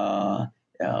 a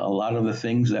lot of the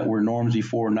things that were norms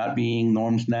before not being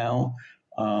norms now.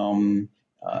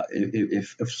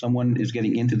 If someone is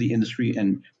getting into the industry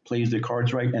and plays their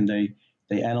cards right, and they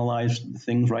analyze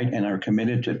things right and are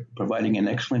committed to providing an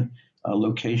excellent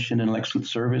location and an excellent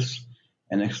service,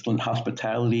 an excellent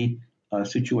hospitality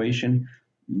situation,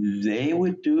 they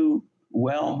would do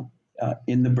well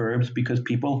in the burbs, because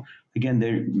people, again,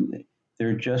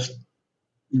 they're just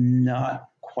not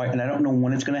quite, and I don't know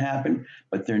when it's going to happen,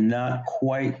 but they're not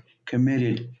quite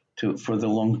committed for the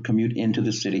long commute into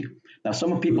the city. Now, a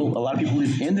lot of people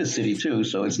live in the city too,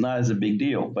 so it's not as a big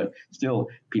deal, but still,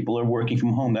 people are working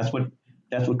from home. That's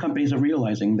what companies are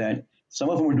realizing, that some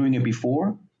of them were doing it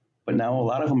before, but now a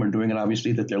lot of them are doing it,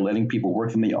 obviously, that they're letting people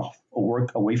work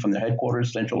away from their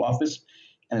headquarters, central office,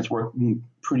 and it's working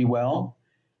pretty well.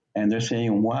 And they're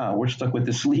saying, wow, we're stuck with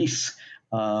this lease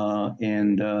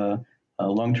and a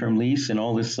long-term lease and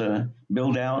all this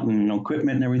build out and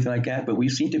equipment and everything like that, but we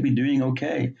seem to be doing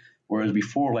okay. Whereas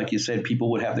before, like you said,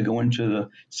 people would have to go into the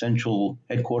central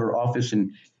headquarter office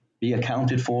and be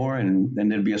accounted for, and then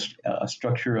there'd be a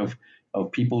structure of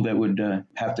people that would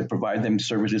have to provide them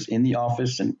services in the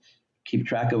office and keep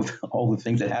track of all the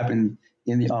things that happen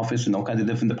in the office and all kinds of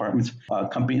different departments.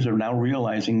 Companies are now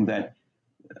realizing that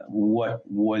what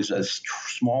was a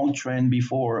small trend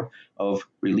before of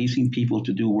releasing people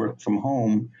to do work from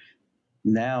home,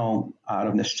 now out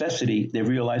of necessity, they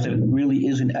realize that it really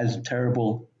isn't as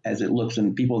terrible as it looks,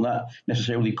 and people not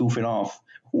necessarily goofing off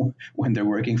when they're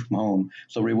working from home.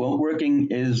 So remote working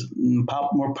is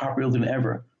more popular than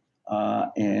ever.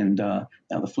 Now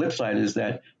the flip side is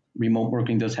that remote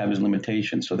working does have its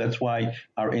limitations. So that's why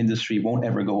our industry won't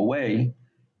ever go away.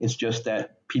 It's just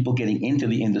that people getting into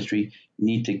the industry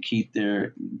need to keep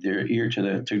their ear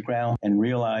to the ground and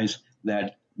realize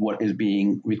that what is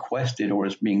being requested or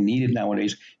is being needed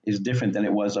nowadays is different than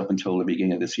it was up until the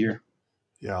beginning of this year.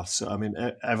 Yeah, so I mean,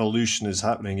 evolution is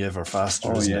happening ever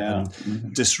faster, isn't it?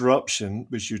 And disruption,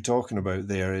 which you're talking about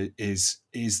there, is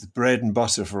the bread and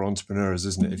butter for entrepreneurs,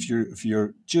 isn't it? If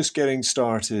you're just getting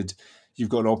started, you've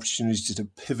got an opportunity to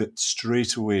pivot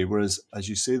straight away. Whereas, as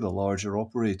you say, the larger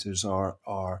operators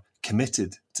are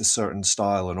committed to certain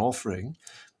style and offering,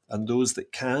 and those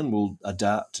that can will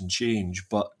adapt and change.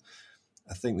 But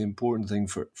I think the important thing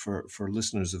for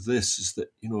listeners of this is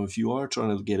that, if you are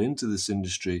trying to get into this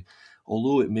industry,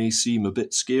 although it may seem a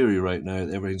bit scary right now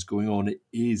that everything's going on, it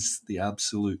is the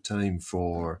absolute time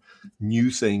for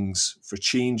new things, for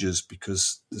changes,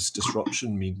 because this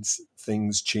disruption means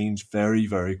things change very,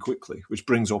 very quickly, which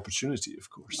brings opportunity, of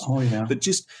course. Oh, yeah. But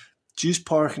just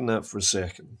parking that for a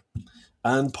second,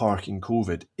 and parking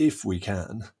COVID, if we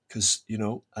can, because,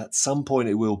 at some point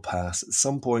it will pass. At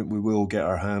some point we will get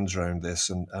our hands around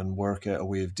this and work out a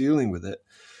way of dealing with it.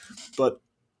 But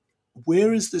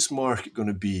where is this market going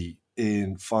to be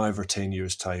in 5 or 10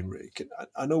 years' time, Rick?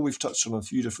 I know we've touched on a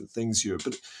few different things here,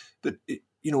 but at the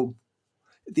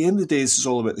end of the day, this is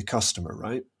all about the customer,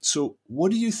 right? So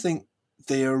what do you think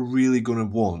they are really going to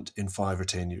want in 5 or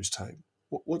 10 years' time?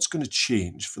 What's going to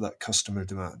change for that customer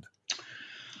demand?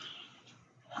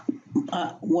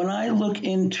 When I look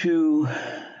into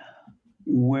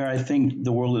where I think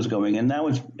the world is going, and now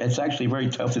it's actually very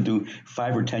tough to do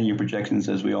 5 or 10 year projections,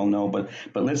 as we all know. But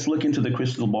let's look into the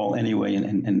crystal ball anyway,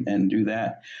 and do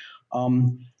that.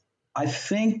 Um, I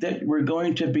think that we're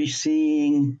going to be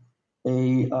seeing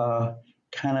a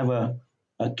kind of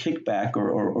a kickback,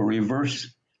 or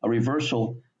a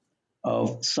reversal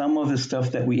of some of the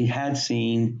stuff that we had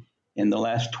seen in the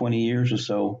last 20 years or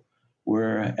so,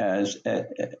 whereas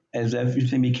as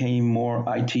everything became more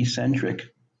IT centric,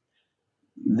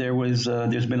 there's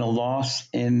been a loss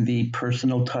in the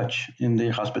personal touch, in the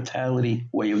hospitality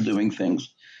way of doing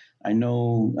things. I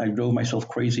know I drove myself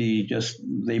crazy just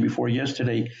the day before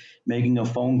yesterday, making a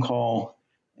phone call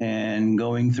and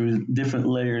going through different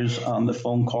layers on the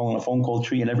phone call, on a phone call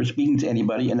tree, and never speaking to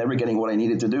anybody and never getting what I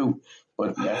needed to do.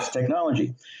 But that's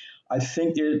technology. I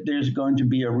think there's going to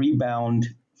be a rebound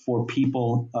for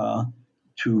people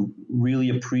to really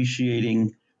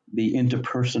appreciating the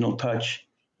interpersonal touch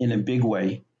in a big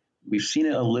way. We've seen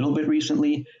it a little bit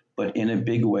recently, but in a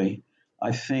big way.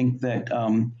 I think that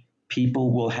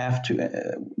people will have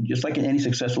to, just like in any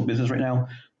successful business right now,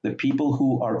 the people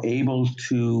who are able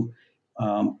to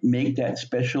make that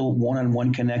special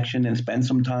one-on-one connection and spend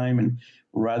some time, and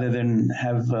rather than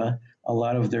have a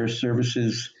lot of their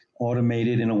services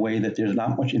automated in a way that there's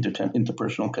not much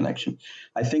interpersonal connection.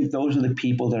 I think those are the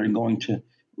people that are going to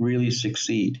really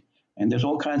succeed. And there's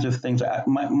all kinds of things.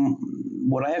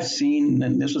 What I have seen,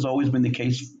 and this has always been the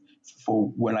case for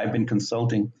when I've been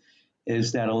consulting,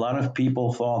 is that a lot of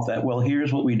people thought that, well,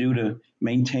 here's what we do to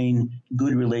maintain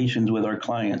good relations with our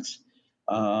clients.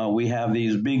 We have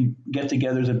these big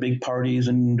get-togethers at big parties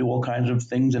and do all kinds of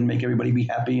things and make everybody be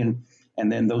happy, and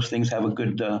then those things have a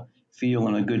good feel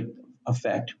and a good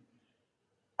effect.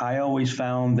 I always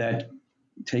found that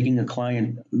taking a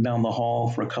client down the hall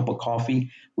for a cup of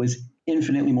coffee was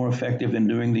infinitely more effective than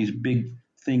doing these big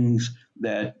things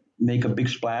that make a big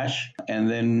splash and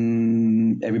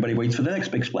then everybody waits for the next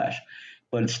big splash.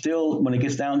 But still, when it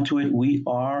gets down to it, we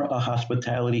are a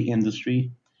hospitality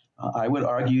industry. I would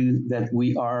argue that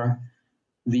we are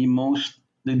the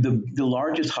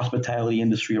largest hospitality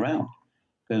industry around.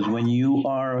 Because when you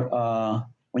go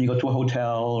to a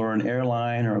hotel or an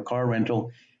airline or a car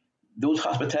rental, those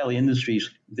hospitality industries,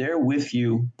 they're with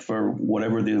you for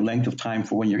whatever the length of time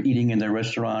for when you're eating in their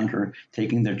restaurant or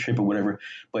taking their trip or whatever.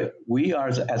 But we are,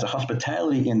 as a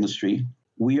hospitality industry,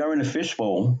 we are in a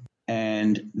fishbowl,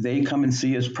 and they come and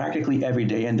see us practically every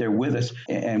day, and they're with us,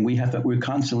 and we're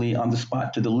constantly on the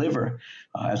spot to deliver,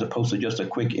 as opposed to just a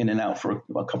quick in and out for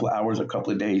a couple of hours, a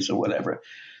couple of days or whatever.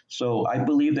 So I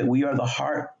believe that we are the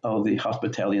heart of the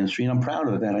hospitality industry, and I'm proud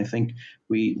of that. I think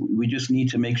we just need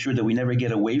to make sure that we never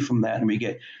get away from that and we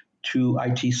get too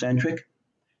IT centric,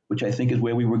 which I think is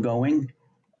where we were going.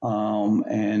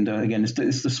 And again, it's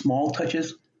the small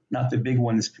touches, not the big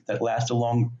ones, that last the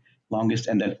longest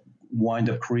and that wind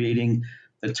up creating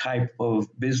the type of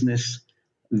business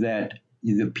that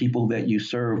the people that you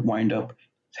serve wind up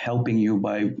helping you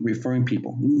by referring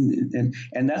people.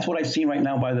 And that's what I've seen right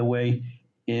now, by the way,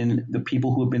 in the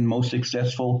people who have been most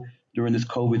successful during this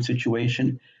COVID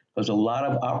situation. Because a lot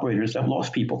of operators have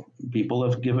lost people. People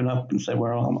have given up and said,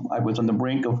 well, I was on the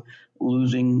brink of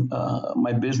losing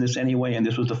my business anyway, and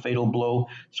this was a fatal blow.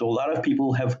 So a lot of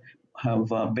people have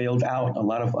bailed out. A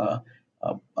lot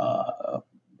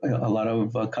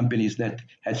of companies that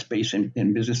had space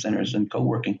in business centers and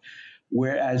co-working.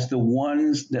 Whereas the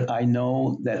ones that I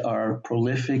know that are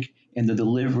prolific in the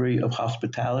delivery of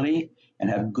hospitality and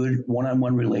have good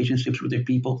one-on-one relationships with their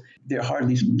people, they're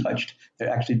hardly touched. They're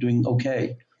actually doing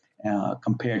okay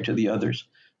compared to the others.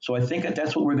 So I think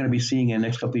that's what we're going to be seeing in the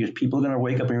next couple of years. People are going to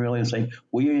wake up and realize, like,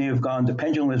 the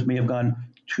pendulum may have gone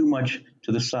too much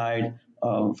to the side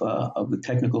of the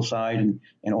technical side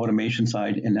and automation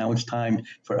side. And now it's time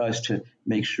for us to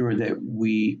make sure that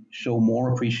we show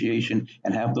more appreciation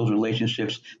and have those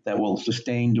relationships that will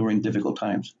sustain during difficult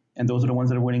times. And those are the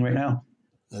ones that are winning right now.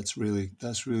 That's really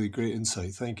great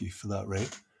insight. Thank you for that, Ray.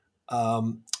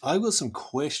 I've got some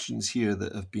questions here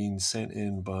that have been sent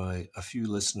in by a few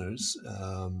listeners.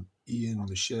 Ian,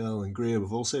 Michelle, and Graham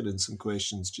have all sent in some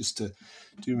questions just to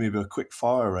do maybe a quick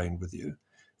fire round with you,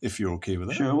 if you're okay with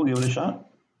that. Sure, we'll give it a shot.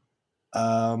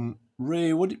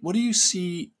 Ray, what do you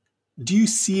see? Do you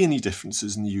see any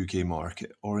differences in the UK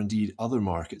market, or indeed other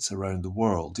markets around the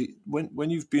world? When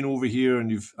you've been over here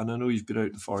and I know you've been out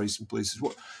in the Far Eastern places,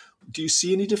 what do you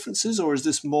see any differences, or is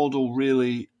this model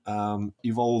really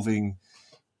evolving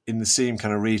in the same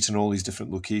kind of rate in all these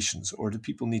different locations, or do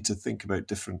people need to think about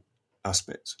different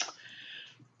aspects?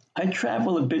 I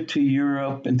travel a bit to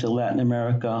Europe and to Latin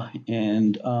America,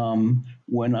 and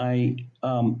when I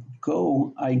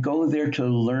go there to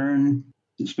learn,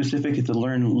 specifically to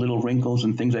learn little wrinkles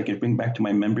and things I could bring back to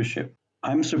my membership.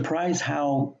 I'm surprised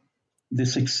how the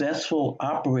successful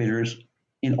operators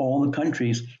in all the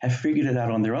countries have figured it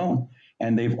out on their own.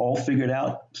 And they've all figured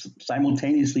out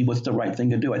simultaneously what's the right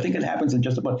thing to do. I think it happens in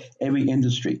just about every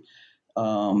industry.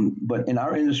 But in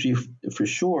our industry, for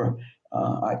sure,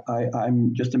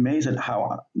 I'm just amazed at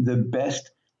how the best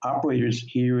operators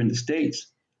here in the States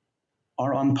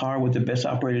are on par with the best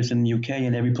operators in the UK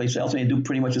and every place else, and they do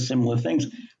pretty much the similar things,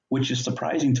 which is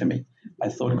surprising to me. I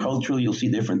thought culturally you'll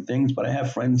see different things, but I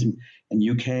have friends in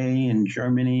UK and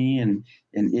Germany and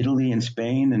in Italy and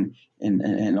Spain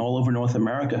and all over North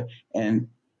America, and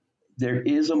there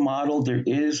is a model, there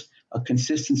is a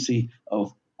consistency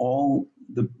of all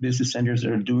the business centers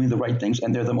that are doing the right things,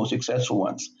 and they're the most successful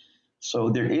ones. So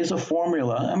there is a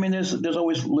formula. I mean, there's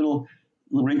always little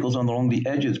wrinkles along the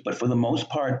edges, but for the most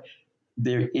part,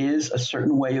 there is a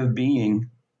certain way of being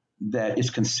that is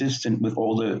consistent with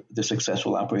all the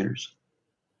successful operators.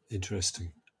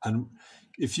 Interesting. And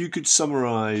if you could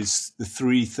summarize the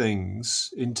three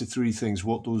things into three things,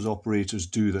 what those operators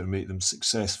do that make them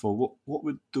successful, what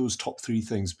would those top three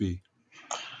things be?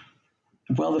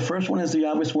 Well, the first one is the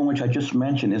obvious one, which I just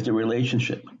mentioned, is the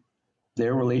relationship.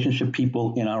 They're relationship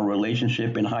people in our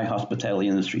relationship in high hospitality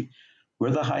industry.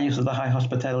 We're the highest of the high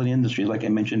hospitality industry, like I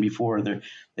mentioned before.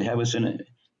 They have us in it.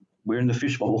 We're in the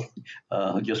fishbowl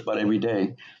just about every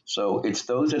day. So it's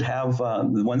those that have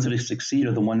the ones that succeed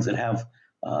are the ones that have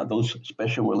those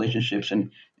special relationships,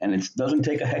 and it doesn't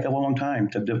take a heck of a long time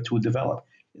to develop.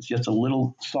 It's just a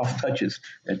little soft touches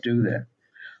that do that.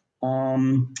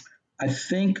 I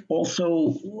think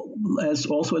also as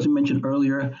I mentioned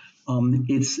earlier,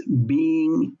 it's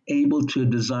being able to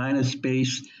design a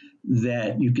space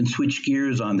that you can switch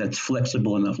gears on, that's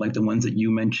flexible enough, like the ones that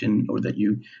you mentioned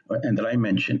and that I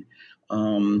mentioned.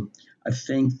 I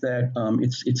think that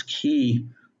it's key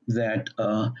that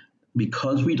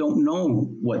because we don't know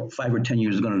what 5 or 10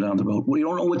 years is going to down the road. We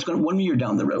don't know what's going to 1 year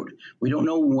down the road. We don't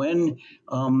know when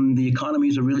the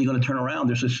economies are really going to turn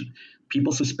around.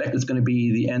 People suspect it's going to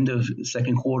be the end of the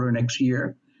second quarter next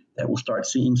year that we'll start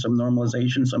seeing some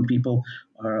normalization. Some people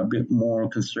are a bit more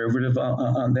conservative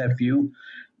on that view,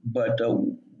 but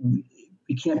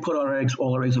we can't put all our eggs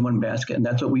in one basket, and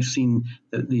that's what we've seen.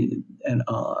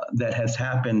 That has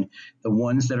happened. The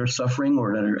ones that are suffering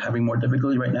or that are having more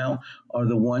difficulty right now are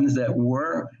the ones that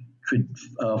were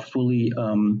fully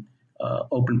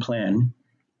open plan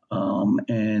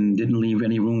and didn't leave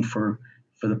any room for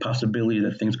the possibility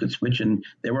that things could switch, and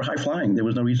they were high flying. There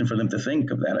was no reason for them to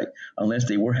think of that unless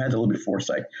they had a little bit of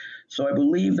foresight. So I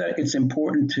believe that it's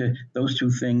important to those two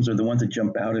things are the ones that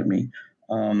jump out at me.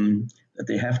 That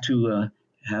they have to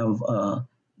have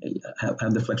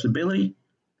the flexibility,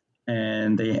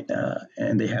 and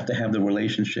they have to have the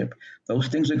relationship. Those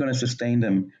things are going to sustain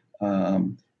them.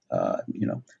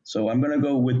 So I'm going to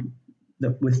go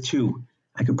with two.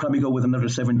 I could probably go with another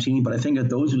 17, but I think that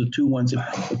those are the two ones.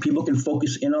 If people can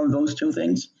focus in on those two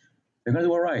things, they're going to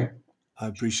do all right. I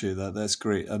appreciate that. That's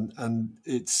great, and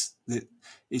it's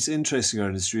interesting, our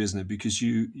industry, isn't it? Because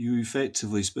you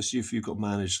effectively, especially if you've got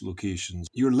managed locations,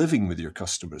 you're living with your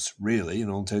customers, really, in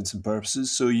all intents and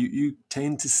purposes. So you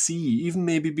tend to see, even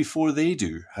maybe before they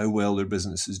do, how well their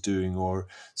business is doing, or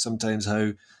sometimes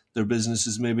how their business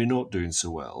is maybe not doing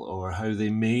so well, or how they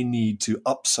may need to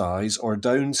upsize or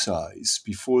downsize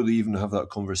before they even have that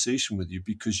conversation with you,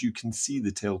 because you can see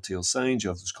the telltale signs. You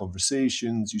have those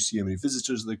conversations, you see how many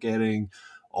visitors they're getting,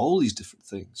 all these different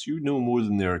things. You know more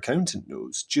than their accountant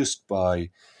knows, just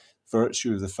by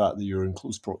virtue of the fact that you're in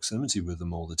close proximity with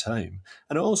them all the time.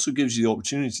 And it also gives you the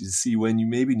opportunity to see when you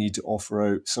maybe need to offer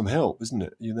out some help, isn't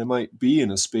it? They might be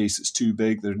in a space that's too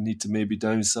big, they need to maybe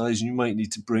downsize, and you might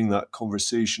need to bring that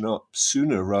conversation up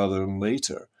sooner rather than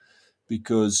later,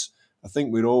 because I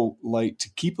think we'd all like to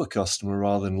keep a customer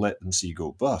rather than let them see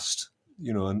go bust.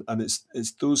 And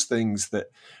it's those things that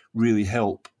really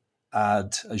help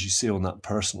add, as you say, on that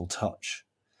personal touch.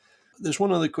 There's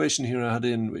one other question here I had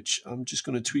in, which I'm just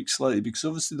going to tweak slightly, because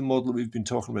obviously the model that we've been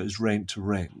talking about is rent to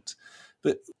rent.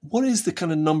 But what is the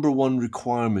kind of number one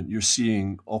requirement you're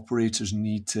seeing operators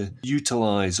need to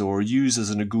utilize or use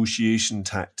as a negotiation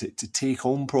tactic to take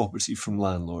on property from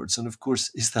landlords? And of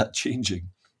course, is that changing?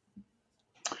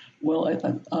 Well,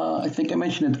 I think I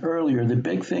mentioned it earlier. The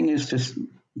big thing is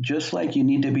just like you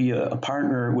need to be a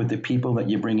partner with the people that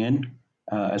you bring in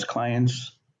as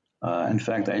clients. In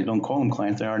fact, I don't call them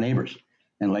clients; they're our neighbors.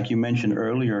 And like you mentioned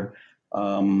earlier,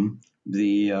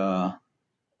 the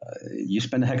you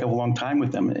spend a heck of a long time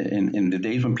with them. In the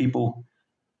days when people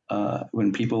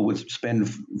would spend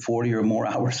 40 or more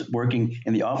hours working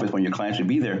in the office when your clients would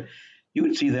be there, you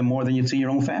would see them more than you'd see your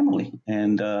own family.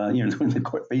 And,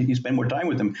 you spend more time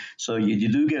with them. So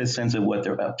you do get a sense of what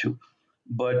they're up to.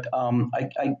 But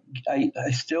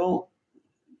I still,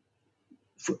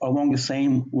 along the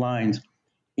same lines,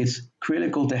 it's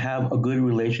critical to have a good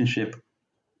relationship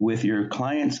with your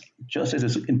clients, just as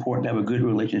it's important to have a good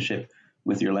relationship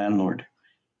with your landlord.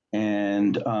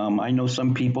 And I know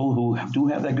some people who do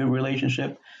have that good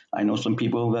relationship. I know some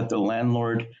people that the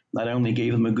landlord not only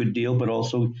gave them a good deal, but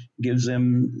also gives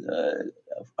them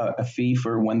a fee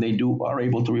for when they are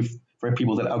able to for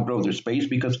people that outgrow their space,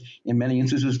 because in many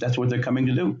instances, that's what they're coming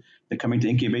to do. They're coming to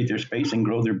incubate their space and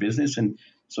grow their business. And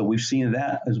so we've seen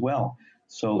that as well.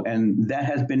 So, and that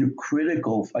has been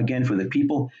critical, again, for the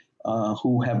people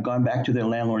who have gone back to their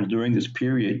landlords during this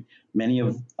period. Many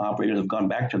of operators have gone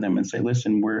back to them and say,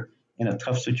 listen, we're in a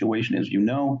tough situation, as you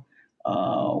know.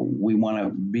 We want to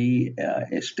be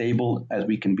as stable as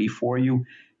we can be for you.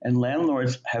 And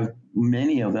landlords have,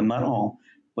 many of them, not all,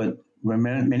 but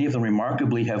many of them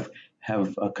remarkably have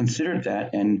considered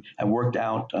that and have worked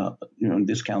out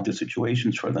discounted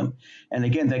situations for them. And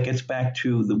again, that gets back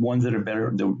to the ones that are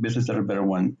better, the business that are better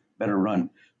run.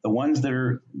 The ones that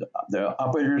are the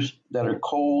operators that are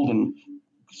cold and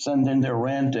send in their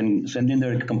rent and send in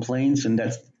their complaints, and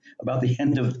that's about the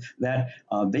end of that.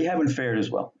 They haven't fared as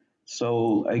well.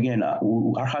 So again,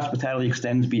 our hospitality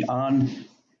extends beyond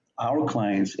our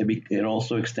clients. It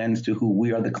also extends to who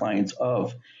we are the clients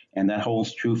of, and that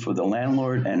holds true for the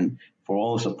landlord and for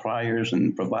all the suppliers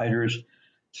and providers.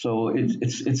 So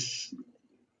it's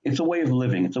a way of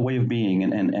living. It's a way of being,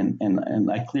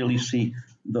 and I clearly see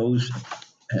those.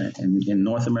 In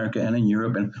North America and in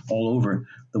Europe and all over,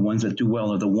 the ones that do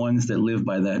well are the ones that live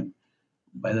by that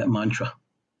mantra.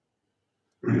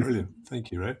 Brilliant.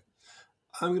 Thank you, Ray.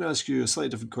 I'm going to ask you a slightly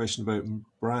different question about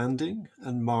branding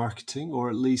and marketing, or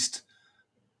at least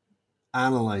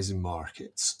analyzing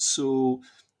markets. So,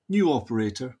 new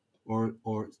operator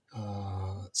or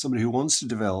somebody who wants to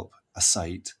develop a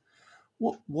site,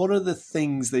 what are the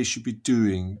things they should be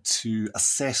doing to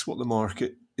assess what the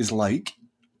market is like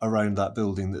around that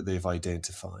building that they've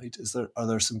identified? Are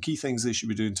there some key things they should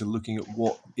be doing to looking at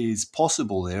what is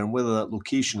possible there and whether that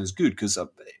location is good? Because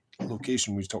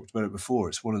location, we've talked about it before,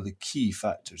 it's one of the key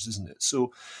factors, isn't it?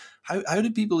 So how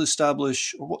do people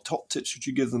establish, or what top tips would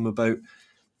you give them about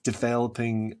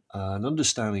developing an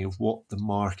understanding of what the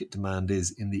market demand is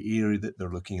in the area that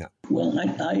they're looking at? Well,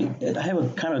 I have a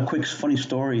kind of quick, funny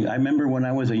story. I remember when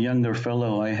I was a younger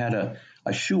fellow, I had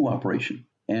a shoe operation.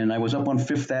 And I was up on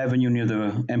Fifth Avenue near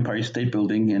the Empire State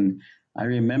Building. And I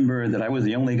remember that I was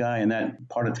the only guy in that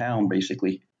part of town,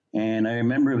 basically. And I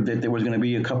remember that there was going to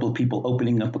be a couple of people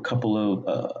opening up a couple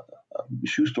of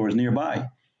shoe stores nearby.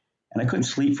 And I couldn't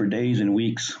sleep for days and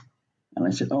weeks. And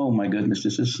I said, oh, my goodness,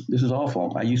 this is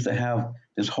awful. I used to have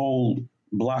this whole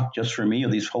block just for me, or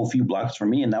these whole few blocks for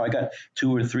me. And now I got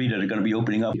 2 or 3 that are going to be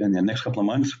opening up in the next couple of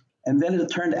months. And then it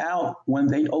turned out when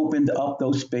they opened up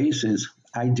those spaces,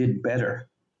 I did better.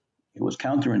 It was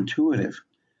counterintuitive.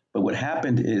 But what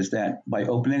happened is that by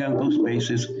opening up those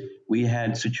spaces, we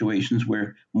had situations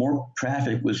where more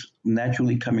traffic was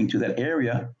naturally coming to that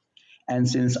area. And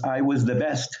since I was the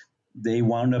best, they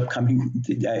wound up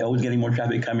I was getting more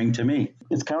traffic coming to me.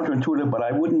 It's counterintuitive, but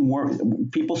I wouldn't worry.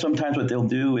 People sometimes what they'll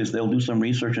do is they'll do some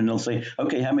research and they'll say,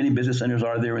 okay, how many business centers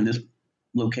are there in this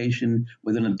location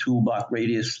within a 2-block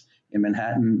radius in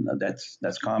Manhattan?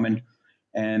 That's common.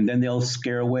 And then they'll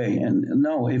scare away. And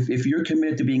no, if you're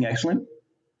committed to being excellent,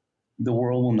 the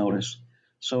world will notice.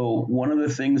 So one of the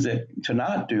things to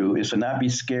not do is to not be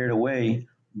scared away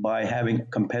by having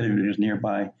competitors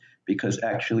nearby, because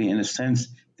actually, in a sense,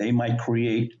 they might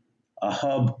create a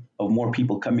hub of more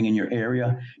people coming in your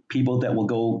area, people that will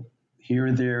go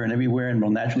here, there, and everywhere and will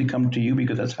naturally come to you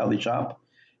because that's how they shop.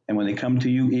 And when they come to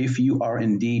you, if you are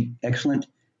indeed excellent,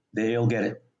 they'll get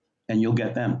it and you'll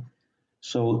get them.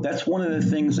 So that's one of the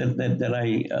things that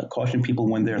I caution people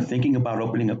when they're thinking about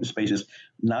opening up the spaces,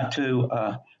 not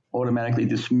to automatically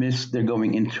dismiss they're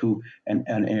going into an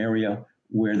area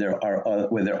where there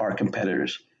are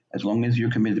competitors, as long as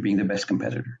you're committed to being the best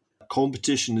competitor.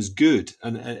 Competition is good,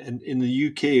 and in the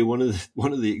UK, one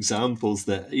of the examples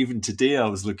that even today I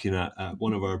was looking at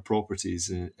one of our properties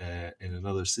in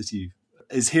another city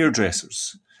is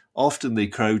hairdressers. Often they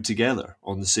crowd together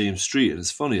on the same street. And it's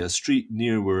funny, a street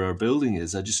near where our building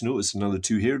is, I just noticed another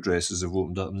 2 hairdressers have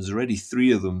opened up and there's already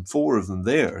 4 of them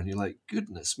there. And you're like,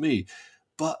 goodness me.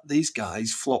 But these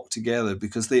guys flock together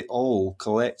because they all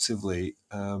collectively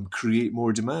create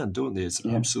more demand, don't they? It's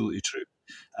absolutely true.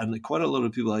 And quite a lot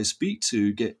of people I speak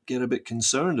to get a bit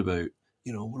concerned about,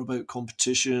 what about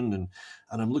competition? And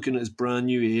I'm looking at this brand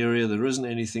new area, there isn't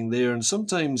anything there. And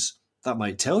sometimes that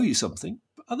might tell you something.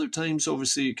 But other times,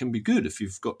 obviously, it can be good if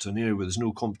you've got to an area where there's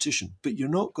no competition. But you're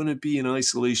not going to be in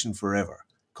isolation forever.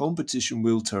 Competition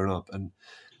will turn up. And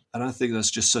I think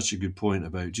that's just such a good point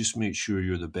about just make sure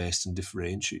you're the best and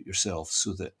differentiate yourself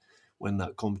so that when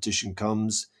that competition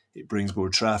comes, it brings more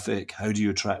traffic. How do you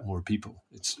attract more people?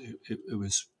 It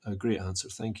was a great answer.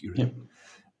 Thank you, Ray. Yep.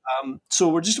 So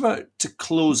we're just about to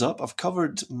close up. I've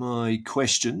covered my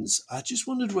questions. I just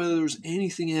wondered whether there was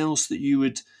anything else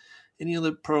that any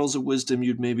other pearls of wisdom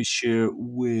you'd maybe share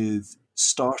with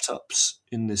startups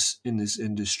in this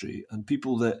industry and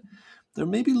people that they're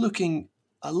maybe looking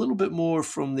a little bit more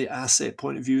from the asset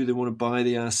point of view. They want to buy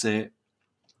the asset.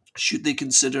 Should they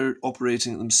consider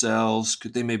operating it themselves?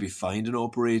 Could they maybe find an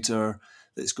operator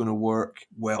that's going to work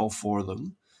well for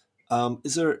them?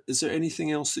 Is there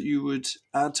anything else that you would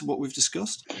add to what we've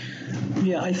discussed?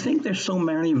 Yeah, I think there's so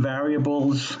many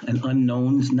variables and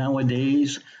unknowns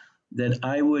nowadays that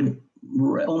I would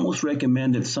almost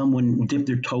recommend that someone dip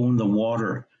their toe in the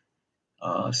water.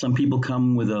 Some people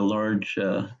come with a large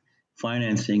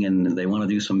financing and they want to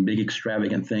do some big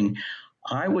extravagant thing.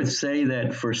 I would say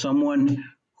that for someone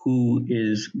who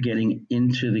is getting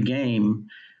into the game,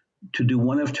 to do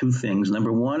one of two things.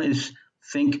 Number one is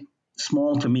think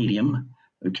small to medium.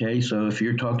 Okay, so if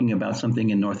you're talking about something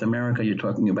in North America, you're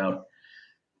talking about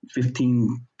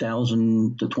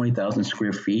 15,000 to 20,000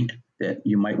 square feet that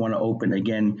you might want to open.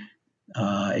 Again,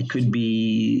 it could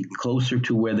be closer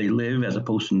to where they live as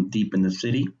opposed to deep in the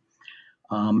city.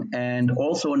 And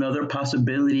also another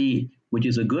possibility, which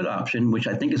is a good option, which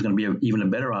I think is going to be even a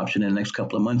better option in the next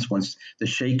couple of months once the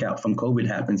shakeout from COVID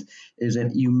happens, is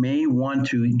that you may want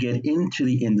to get into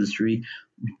the industry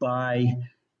by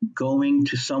going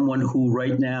to someone who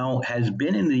right now has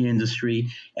been in the industry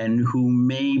and who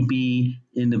may be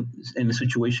in a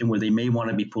situation where they may want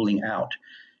to be pulling out,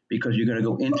 because you're going to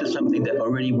go into something that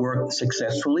already worked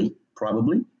successfully,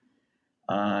 probably.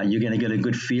 You're going to get a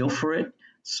good feel for it.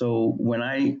 So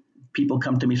when people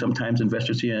come to me sometimes,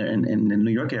 investors here in the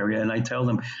New York area, and I tell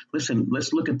them, listen,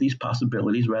 let's look at these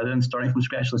possibilities rather than starting from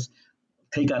scratch. Let's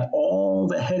take out all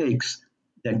the headaches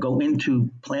that go into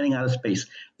planning out a space.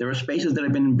 There are spaces that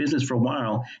have been in business for a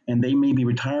while, and they may be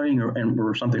retiring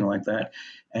or something like that,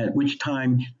 at which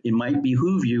time it might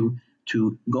behoove you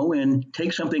to go in,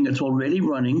 take something that's already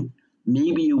running.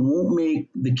 Maybe you won't make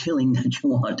the killing that you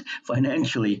want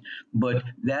financially, but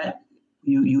that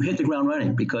you hit the ground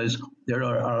running, because there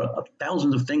are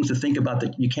thousands of things to think about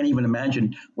that you can't even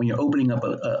imagine when you're opening up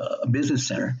a business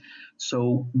center.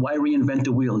 So why reinvent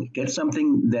the wheel? Get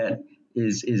something that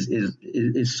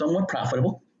is somewhat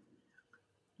profitable.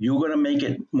 You're going to make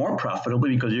it more profitable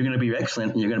because you're going to be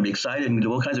excellent and you're going to be excited and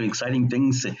do all kinds of exciting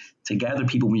things to gather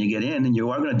people when you get in, and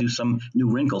you are going to do some new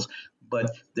wrinkles.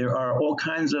 But there are all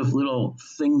kinds of little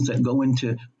things that go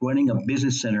into running a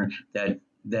business center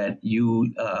that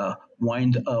you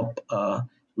wind up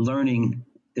learning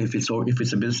if it's a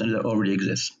business center that already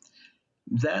exists.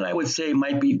 That, I would say,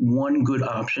 might be one good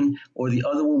option, or the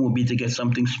other one would be to get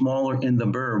something smaller in the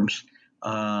burbs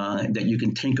that you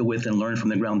can tinker with and learn from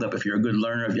the ground up. If you're a good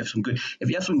learner, if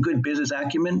you have some good business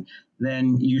acumen,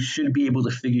 then you should be able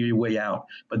to figure your way out.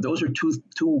 But those are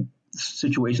two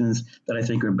situations that I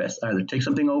think are best. Either take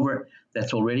something over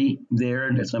that's already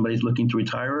there, that somebody's looking to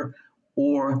retire,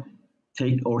 or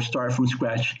start from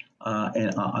scratch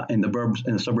in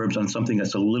the suburbs on something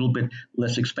that's a little bit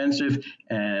less expensive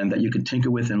and that you can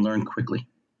tinker with and learn quickly.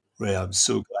 Ray, I'm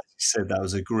so glad you said that.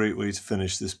 Was a great way to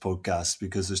finish this podcast,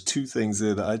 because there's two things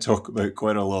there that I talk about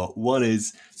quite a lot. One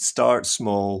is start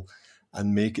small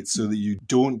and make it so that you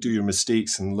don't do your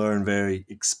mistakes and learn very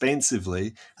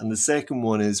expensively. And the second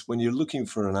one is, when you're looking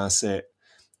for an asset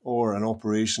or an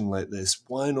operation like this,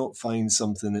 why not find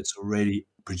something that's already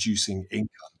producing income?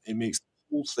 It makes the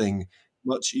whole thing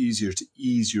much easier to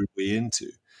ease your way into.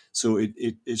 So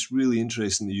it's really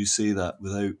interesting that you say that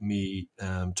without me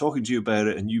talking to you about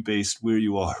it, and you based where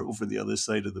you are over the other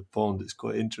side of the pond. It's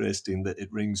quite interesting that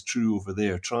it rings true over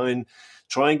there. Try and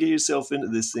get yourself into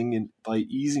this thing by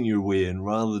easing your way in,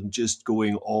 rather than just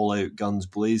going all out guns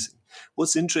blazing.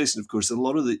 What's interesting, of course, a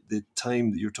lot of the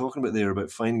time that you're talking about there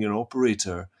about finding an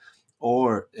operator,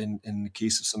 or in the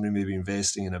case of somebody maybe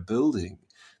investing in a building,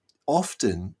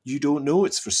 often you don't know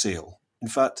it's for sale. In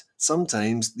fact,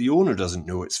 sometimes the owner doesn't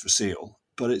know it's for sale,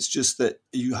 but it's just that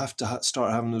you have to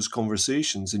start having those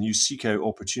conversations, and you seek out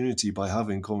opportunity by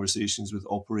having conversations with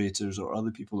operators or other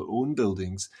people that own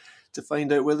buildings to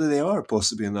find out whether they are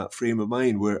possibly in that frame of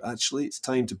mind where actually it's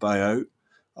time to buy out,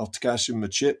 I'll cash in my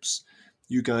chips.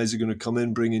 you guys are going to come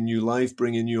in, bring in new life,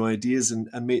 bring in new ideas, and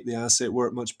make the asset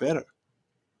work much better.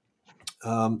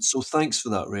 So thanks for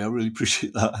that, Ray. I really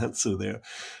appreciate that answer there.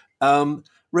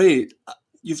 Ray,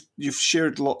 you've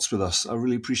shared lots with us. I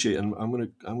really appreciate it. And I'm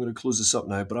gonna close this up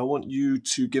now, but I want you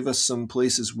to give us some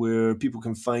places where people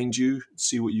can find you,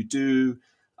 see what you do.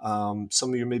 Some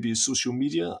of your maybe social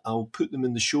media. I'll put them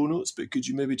in the show notes, but could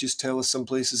you maybe just tell us some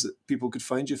places that people could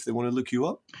find you if they want to look you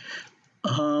up?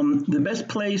 The best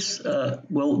place,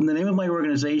 well, the name of my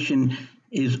organization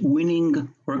is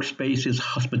Winning Workspaces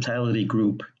Hospitality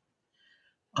Group.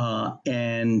 So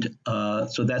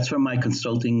that's from my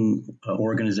consulting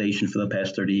organization for the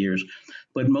past 30 years.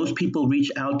 But most people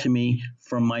reach out to me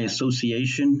from my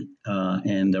association,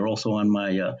 and they're also on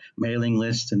my mailing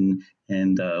list, and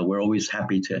we're always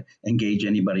happy to engage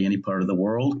anybody, any part of the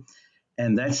world.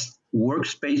 And that's the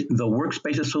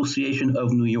Workspace Association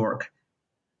of New York.com.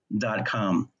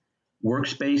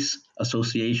 Workspace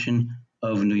Association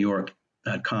of New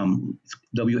York.com.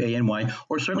 WANY,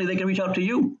 or certainly they can reach out to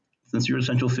you, since you're a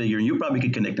central figure, and you probably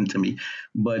could connect them to me.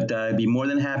 But I'd be more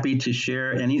than happy to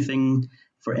share anything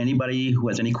for anybody who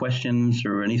has any questions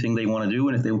or anything they want to do.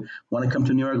 And if they want to come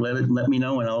to New York, let me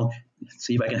know, and I'll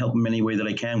see if I can help them any way that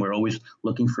I can. We're always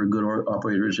looking for good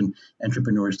operators and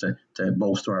entrepreneurs to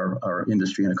bolster our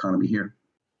industry and economy here.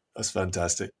 That's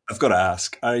fantastic. I've got to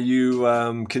ask, are you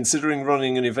considering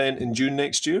running an event in June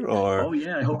next year? Or? Oh,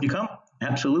 yeah, I hope you come.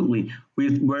 Absolutely.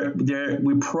 We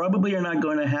probably are not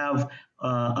going to have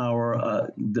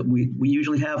we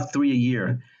usually have 3 a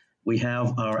year. We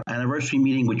have our anniversary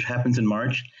meeting, which happens in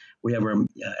March. We have our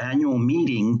annual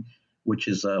meeting, which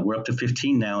is we're up to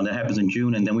 15 now, and that happens in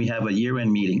June. And then we have a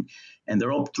year-end meeting. And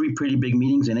they're all 3 pretty big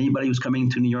meetings. And anybody who's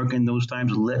coming to New York in those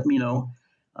times, let me know.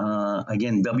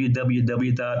 Again,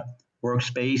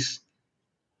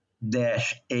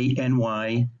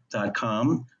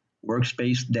 www.workspace-any.com,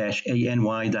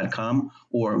 workspace-any.com,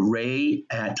 or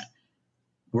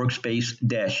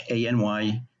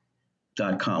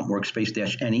ray@workspace-any.com,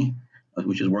 workspace-any,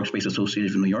 which is Workspace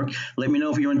Association of New York. Let me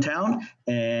know if you're in town,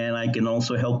 and I can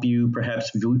also help you perhaps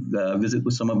visit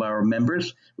with some of our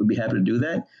members. We'd be happy to do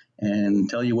that and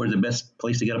tell you where's the best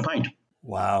place to get a pint.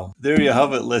 Wow. There you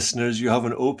have it, listeners. You have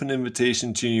an open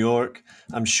invitation to New York.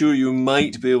 I'm sure you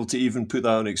might be able to even put that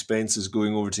on expenses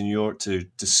going over to New York to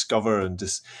discover and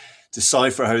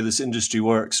decipher how this industry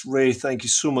works. Ray, thank you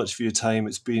so much for your time.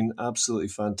 It's been absolutely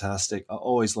fantastic. I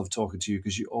always love talking to you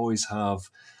because you always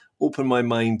have opened my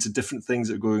mind to different things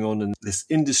that are going on in this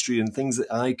industry and things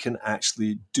that I can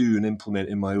actually do and implement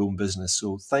in my own business.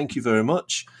 So thank you very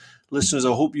much. Listeners,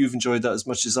 I hope you've enjoyed that as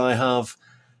much as I have.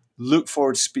 Look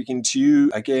forward to speaking to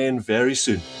you again very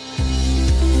soon.